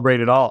wouldn't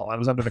celebrate at all. I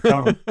was under the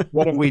cover.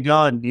 What have we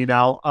done? You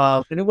know,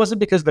 and it wasn't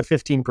because of the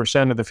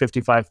 15% or the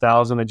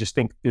 55,000. I just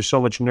think there's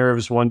so much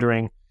nerves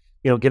wondering,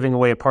 you know, giving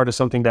away a part of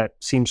something that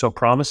seems so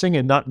promising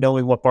and not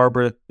knowing what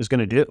Barbara is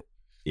going to do.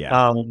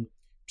 Yeah.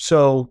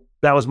 So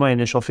that was my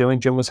initial feeling.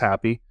 Jim was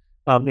happy.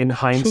 In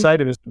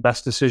hindsight, it was the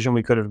best decision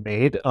we could have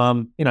made. You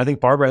know, I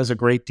think Barbara has a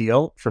great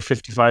deal for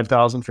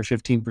 55,000 for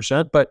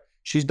 15%, but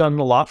she's done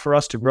a lot for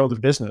us to grow the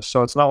business.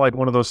 So it's not like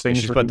one of those things.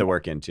 She's put the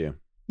work into.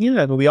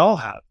 Yeah, but we all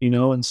have, you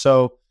know, and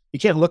so you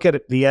can't look at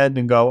it at the end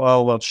and go,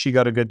 oh, well, she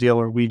got a good deal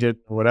or we did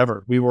or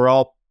whatever. We were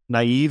all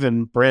naive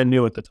and brand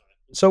new at the time.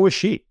 So was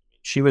she.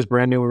 She was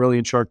brand new, really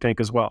in Shark Tank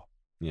as well.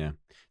 Yeah.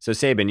 So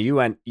Sabin, you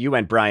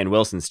went Brian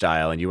Wilson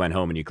style, and you went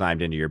home and you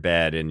climbed into your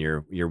bed in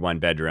your 1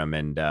 bedroom,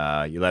 and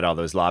you let all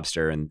those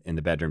lobster in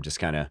the bedroom just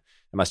kind of,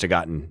 it must have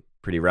gotten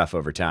pretty rough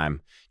over time.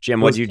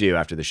 Jim, what did you do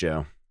after the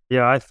show?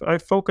 Yeah, I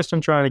focused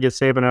on trying to get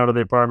Sabin out of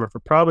the apartment for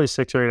probably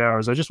 6 or 8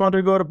 hours. I just wanted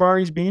to go to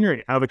Barney's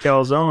Beanery, have a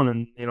calzone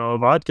and, a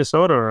vodka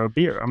soda or a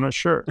beer. I'm not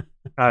sure.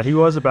 He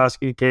was a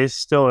basket case,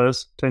 still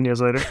is, 10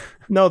 years later.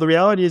 No, the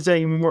reality is that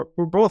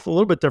we're both a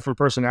little bit different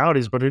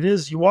personalities, but it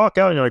is, you walk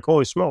out and you're like,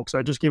 holy smokes,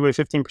 I just gave away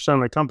 15% of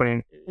my company.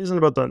 And it isn't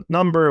about the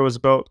number. It was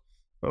about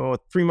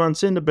 3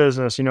 months into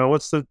business,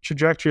 what's the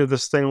trajectory of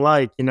this thing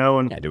like,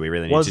 and do we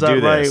really need was to that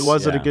do right? this?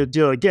 Was it a good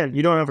deal? Again,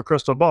 you don't have a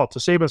crystal ball. To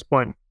Sabin's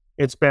point,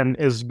 it's been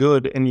as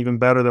good and even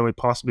better than we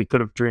possibly could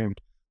have dreamed.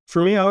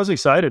 For me, I was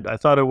excited. I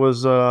thought it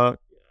was, again,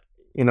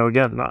 I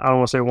don't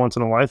want to say once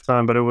in a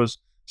lifetime, but it was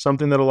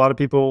something that a lot of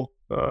people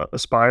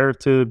aspire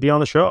to be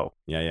on the show.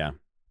 Yeah.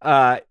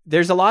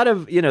 There's a lot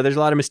of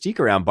mystique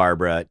around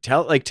Barbara.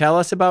 Tell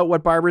us about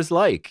what Barbara's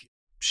like.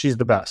 She's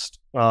the best.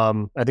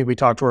 I think we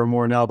talk to her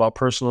more now about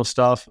personal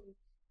stuff,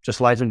 just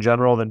life in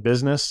general than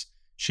business.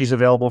 She's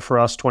available for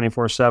us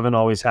 24/7,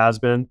 always has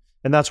been.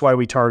 And that's why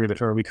we targeted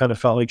her. We kind of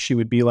felt like she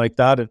would be like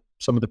that. And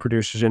some of the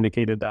producers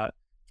indicated that.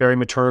 Very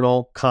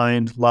maternal,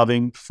 kind,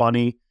 loving,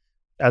 funny.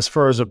 As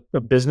far as a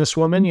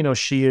businesswoman,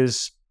 she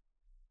is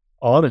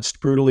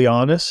honest, brutally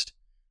honest.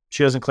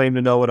 She doesn't claim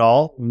to know it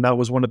all. And that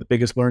was one of the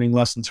biggest learning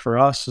lessons for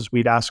us is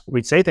we'd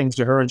say things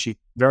to her and she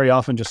very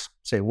often just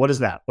say, what is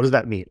that? What does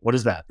that mean? What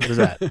is that? What is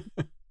that?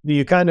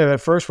 You kind of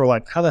at first were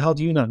like, how the hell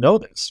do you not know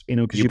this?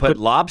 Because you put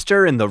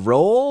lobster in the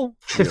roll.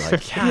 You're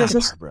like, yeah,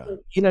 Barbara.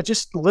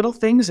 Just little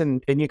things,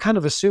 and you kind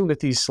of assume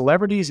that these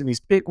celebrities and these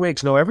big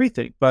wigs know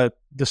everything, but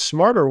the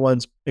smarter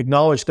ones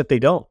acknowledge that they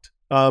don't.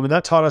 And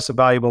that taught us a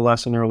valuable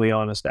lesson early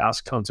on, is to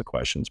ask tons of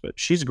questions. But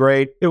she's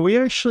great. Yeah,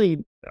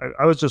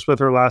 I was just with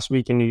her last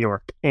week in New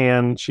York,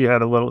 and she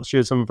had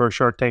some of her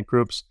Shark Tank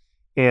groups,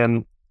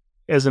 and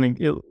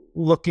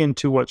look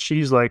into what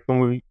she's like. When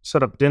we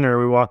set up dinner,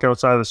 we walk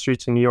outside the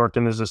streets in New York,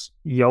 and there's this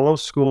yellow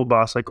school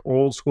bus, like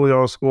old school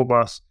yellow school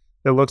bus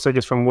that looks like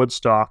it's from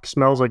Woodstock,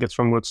 smells like it's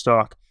from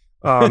Woodstock,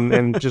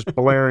 and just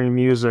blaring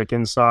music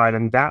inside.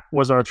 And that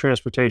was our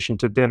transportation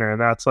to dinner.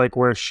 That's like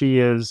where she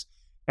is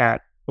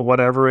at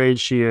whatever age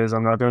she is.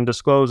 I'm not going to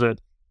disclose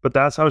it, but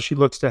that's how she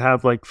looks to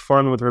have like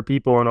fun with her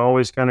people and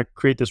always kind of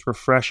create this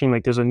refreshing,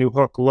 like there's a new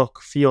hook,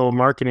 look, feel,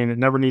 marketing. It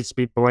never needs to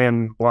be bland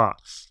and blah.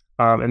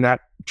 And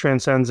that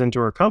transcends into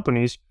her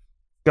companies.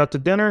 Got to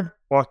dinner,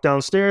 walked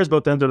downstairs,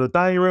 about to enter the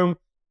dining room.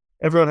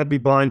 Everyone had to be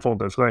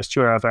blindfolded for the next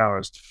 2.5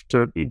 hours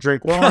to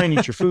drink wine,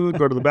 eat your food,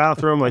 go to the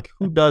bathroom. Like,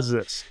 who does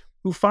this?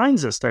 Who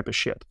finds this type of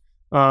shit?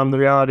 The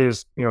reality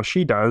is,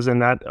 she does.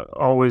 And that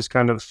always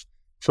kind of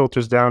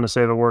filters down to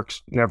say the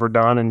work's never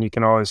done, and you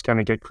can always kind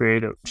of get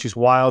creative. She's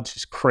wild.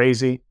 She's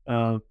crazy.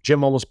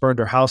 Jim almost burned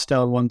her house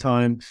down one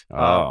time.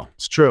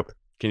 It's true.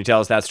 Can you tell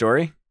us that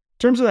story?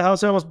 In terms of the house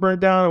that almost burnt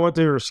down, I went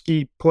to her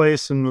ski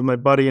place and with my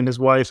buddy and his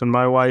wife and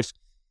my wife.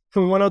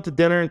 And we went out to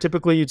dinner, and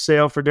typically you'd stay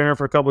out for dinner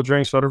for a couple of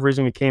drinks. For whatever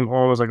reason, we came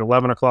home. It was like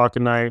 11 o'clock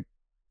at night.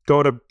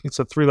 It's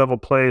a 3-level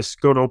place.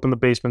 Go to open the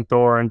basement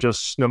door, and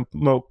just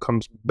smoke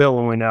comes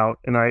billowing out.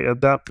 And I,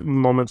 at that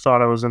moment,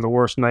 thought I was in the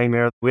worst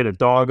nightmare. We had a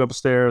dog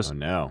upstairs. Oh,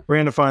 no.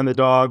 Ran to find the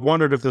dog.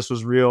 Wondered if this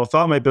was real.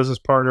 Thought my business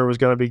partner was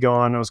going to be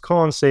gone. I was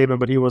calling Sabin,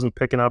 but he wasn't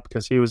picking up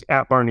because he was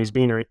at Barney's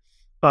Beanery.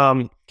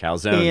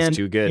 Calzone's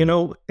too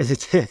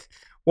good.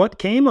 What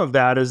came of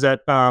that is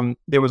that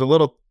there was a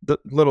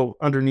little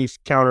underneath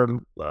counter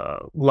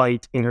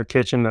light in her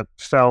kitchen that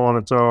fell on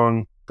its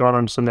own, got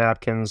on some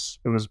napkins.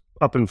 It was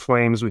up in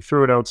flames. We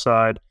threw it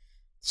outside.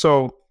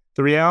 So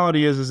the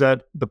reality is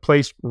that the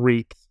place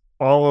reeked.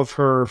 All of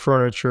her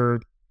furniture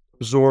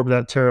absorbed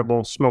that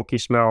terrible smoky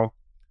smell.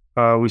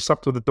 We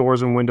slept with the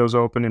doors and windows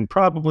open in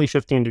probably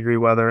 15-degree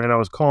weather, and I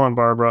was calling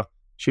Barbara.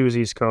 She was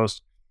East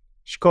Coast.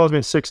 She calls me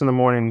at 6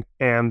 a.m,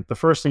 and the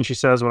first thing she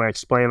says when I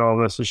explain all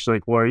this is she's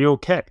like, well, are you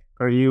okay?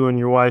 Are you and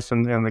your wife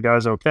and the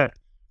guys okay? I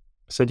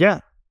said, yeah.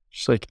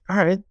 She's like, all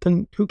right,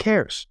 then who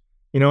cares?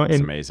 It's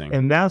amazing.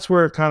 And that's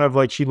where kind of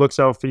like she looks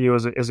out for you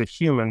as a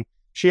human.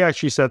 She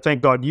actually said,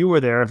 thank God you were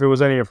there. If it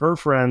was any of her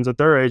friends at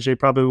their age, they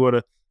probably would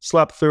have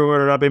slept through it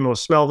or not been able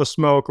to smell the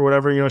smoke or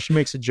whatever. She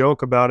makes a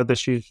joke about it that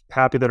she's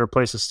happy that her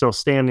place is still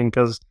standing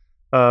because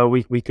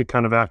we could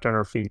kind of act on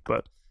our feet.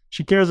 But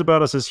she cares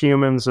about us as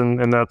humans,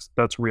 and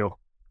that's real.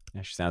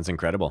 Yeah, she sounds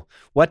incredible.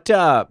 What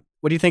do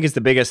you think is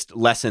the biggest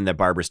lesson that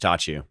Barbara's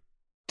taught you?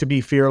 To be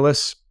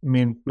fearless. I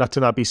mean,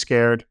 not be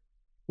scared.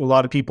 A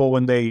lot of people,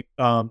 when they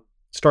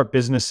start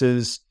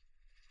businesses,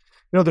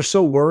 they're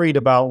so worried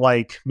about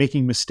like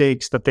making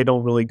mistakes that they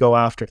don't really go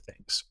after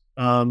things.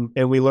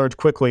 And we learned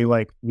quickly,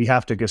 like, we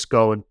have to just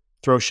go and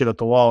throw shit at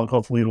the wall and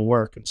hopefully it'll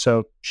work. And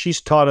so she's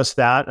taught us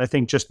that. I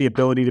think just the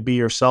ability to be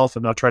yourself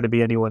and not try to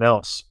be anyone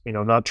else,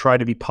 not try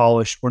to be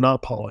polished. We're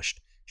not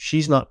polished.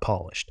 She's not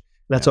polished.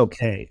 That's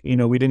okay.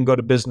 We didn't go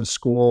to business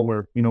school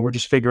where, we're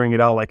just figuring it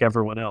out like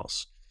everyone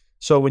else.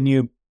 So when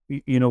you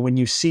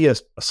see a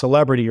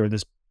celebrity or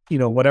this,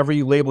 whatever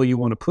you label you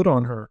want to put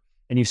on her,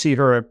 and you see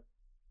her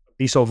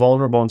be so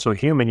vulnerable and so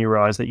human, you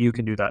realize that you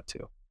can do that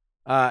too.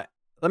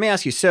 Let me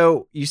ask you.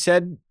 So you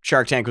said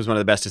Shark Tank was one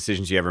of the best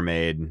decisions you ever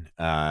made.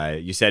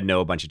 You said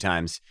no a bunch of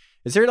times.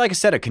 Is there like a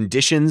set of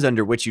conditions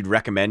under which you'd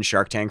recommend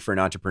Shark Tank for an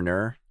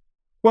entrepreneur?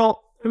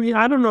 Well, I mean,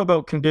 I don't know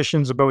about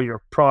conditions about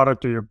your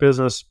product or your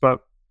business, but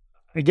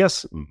I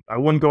guess I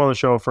wouldn't go on the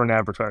show for an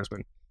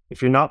advertisement.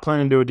 If you're not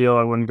planning to do a deal,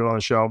 I wouldn't go on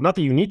the show. Not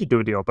that you need to do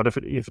a deal, but if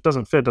it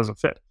doesn't fit, it doesn't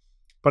fit.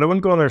 But I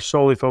wouldn't go on there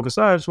solely focused.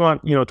 I just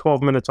want,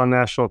 12 minutes on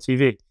national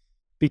TV,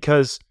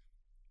 because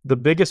the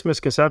biggest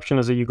misconception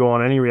is that you go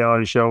on any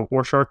reality show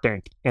or Shark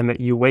Tank and that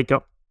you wake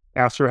up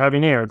after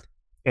having aired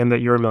and that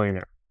you're a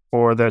millionaire,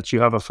 or that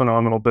you have a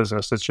phenomenal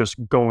business that's just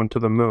going to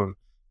the moon,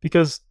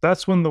 because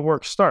that's when the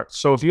work starts.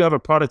 So if you have a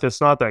product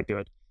that's not that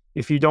good,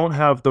 if you don't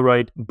have the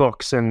right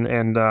books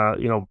and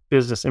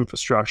business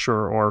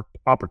infrastructure or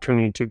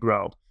opportunity to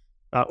grow,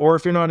 or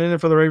if you're not in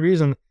it for the right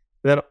reason,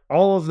 then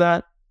all of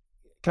that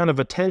kind of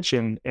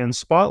attention and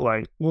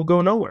spotlight will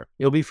go nowhere.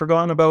 You'll be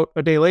forgotten about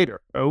a day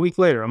later, a week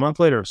later, a month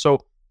later.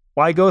 So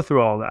why go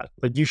through all that?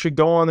 Like, you should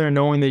go on there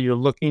knowing that you're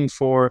looking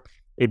for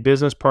a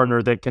business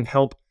partner that can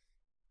help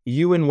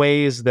you in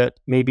ways that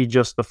maybe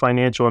just the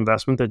financial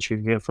investment that you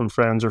get from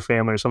friends or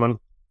family or someone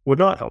would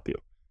not help you,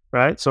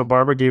 right? So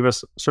Barbara gave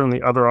us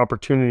certainly other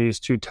opportunities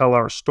to tell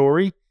our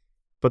story,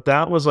 but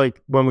that was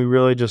like when we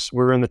really just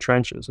were in the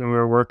trenches and we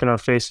were working our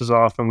faces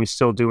off, and we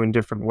still do in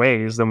different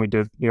ways than we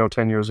did,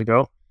 10 years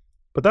ago.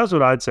 But that's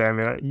what I'd say. I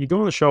mean, you go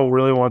on the show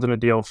really wanting a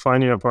deal,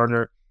 finding a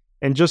partner,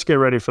 and just get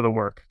ready for the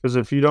work. Because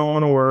if you don't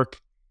want to work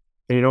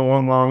and you don't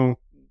want long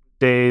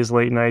days,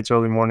 late nights,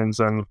 early mornings,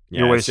 then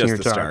you're wasting your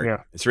time. Start.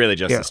 Yeah, it's really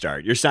just the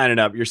start. You're signing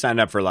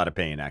up for a lot of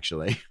pain,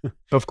 actually.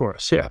 Of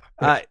course, yeah.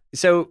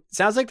 So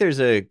sounds like there's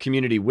a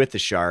community with the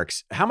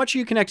Sharks. How much are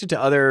you connected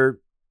to other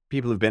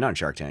people who've been on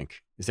Shark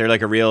Tank? Is there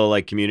like a real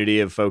like community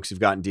of folks who've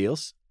gotten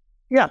deals?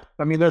 Yeah,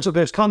 I mean,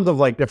 there's tons of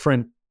like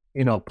different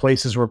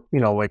places where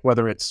like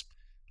whether it's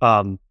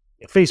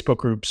Facebook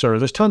groups, or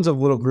there's tons of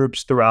little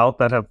groups throughout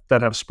that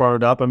have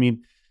sprouted up. I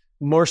mean,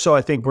 more so,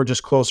 I think we're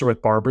just closer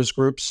with Barbara's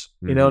groups,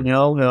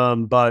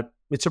 but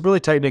it's a really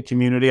tight-knit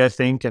community, I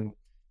think. And,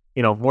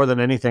 more than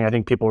anything, I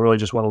think people really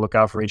just want to look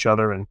out for each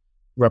other and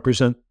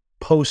represent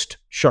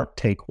post-Shark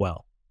Tank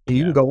well.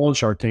 You can go on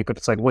Shark Tank, but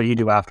it's like what you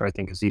do after, I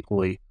think, is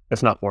equally,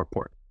 if not more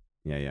important.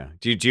 Yeah.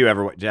 Do you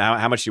ever,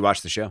 how much do you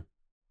watch the show?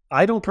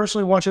 I don't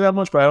personally watch it that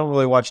much, but I don't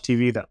really watch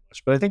TV that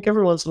much. But I think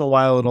every once in a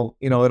while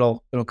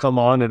it'll come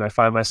on, and I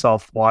find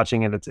myself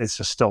watching it. It's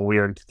just still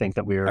weird to think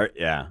that we're.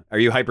 Are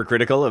you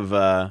hypercritical of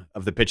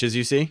the pitches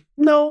you see?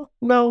 No.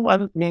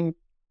 I mean,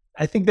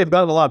 I think they've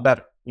gotten a lot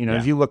better.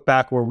 If you look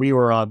back where we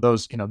were on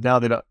those, now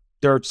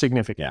they're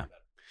significant. Yeah.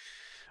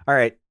 All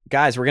right,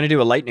 guys, we're gonna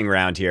do a lightning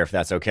round here, if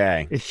that's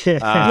okay.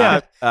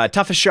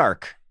 Toughest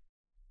shark.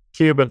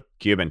 Cuban,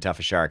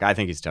 toughest shark. I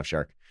think he's a tough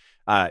shark.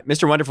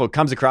 Mr. Wonderful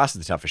comes across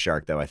as the toughest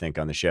shark, though, I think,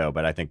 on the show,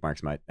 but I think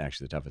Mark's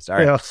actually the toughest. All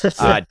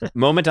right.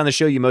 Moment on the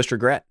show you most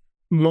regret?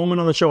 Moment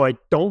on the show I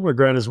don't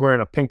regret is wearing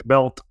a pink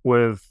belt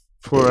with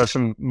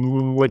fluorescent,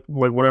 like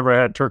whatever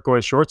I had,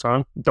 turquoise shorts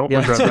on. Don't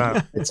regret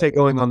that. I'd say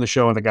going on the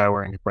show and the guy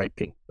wearing a bright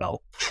pink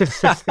belt.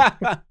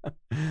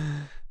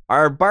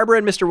 Are Barbara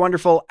and Mr.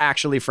 Wonderful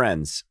actually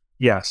friends?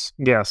 Yes.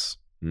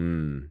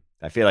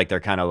 I feel like they're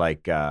kind of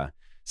like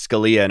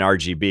Scalia and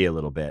RGB a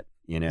little bit.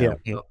 Yeah,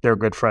 they're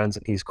good friends,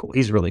 and he's cool.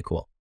 He's really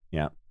cool.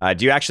 Yeah.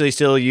 Do you actually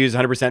still use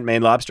 100%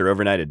 Maine Lobster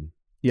overnighted?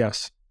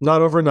 Yes. Not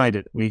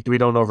overnighted. We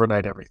don't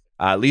overnight everything.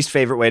 Least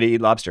favorite way to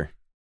eat lobster?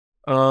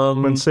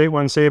 When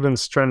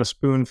Sabin's trying to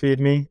spoon feed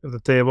me at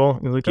the table,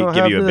 he's like,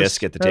 give you a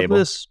biscuit at the table.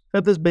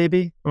 Have this,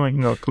 baby. I'm like,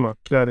 no, come on,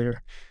 get out of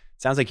here.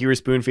 Sounds like you were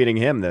spoon feeding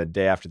him the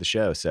day after the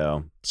show,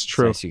 so it's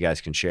true. Nice you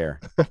guys can share.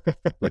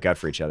 Look out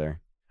for each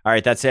other. All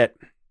right, that's it.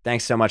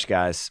 Thanks so much,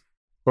 guys.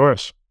 Of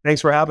course.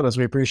 Thanks for having us.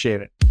 We appreciate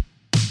it.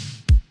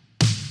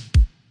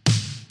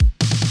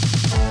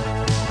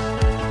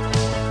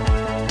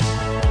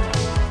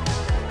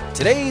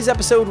 Today's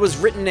episode was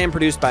written and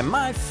produced by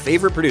my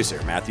favorite producer,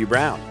 Matthew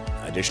Brown.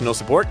 Additional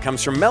support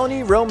comes from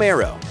Melanie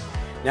Romero.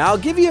 Now, I'll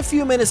give you a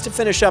few minutes to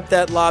finish up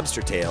that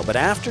lobster tail, but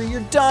after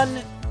you're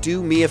done,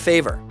 do me a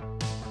favor.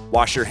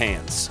 Wash your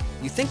hands.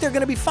 You think they're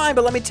going to be fine,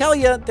 but let me tell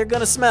you, they're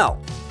going to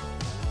smell.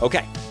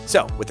 Okay,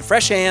 so with the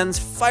fresh hands,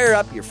 fire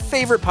up your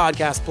favorite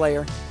podcast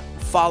player,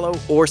 follow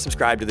or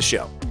subscribe to the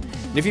show.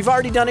 And if you've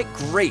already done it,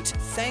 great,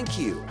 thank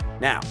you.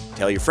 Now,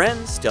 tell your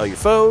friends, tell your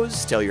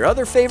foes, tell your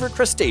other favorite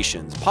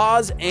crustaceans,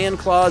 paws and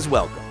claws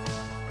welcome.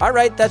 All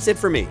right, that's it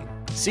for me.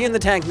 See you in the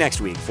tank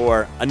next week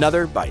for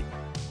another bite.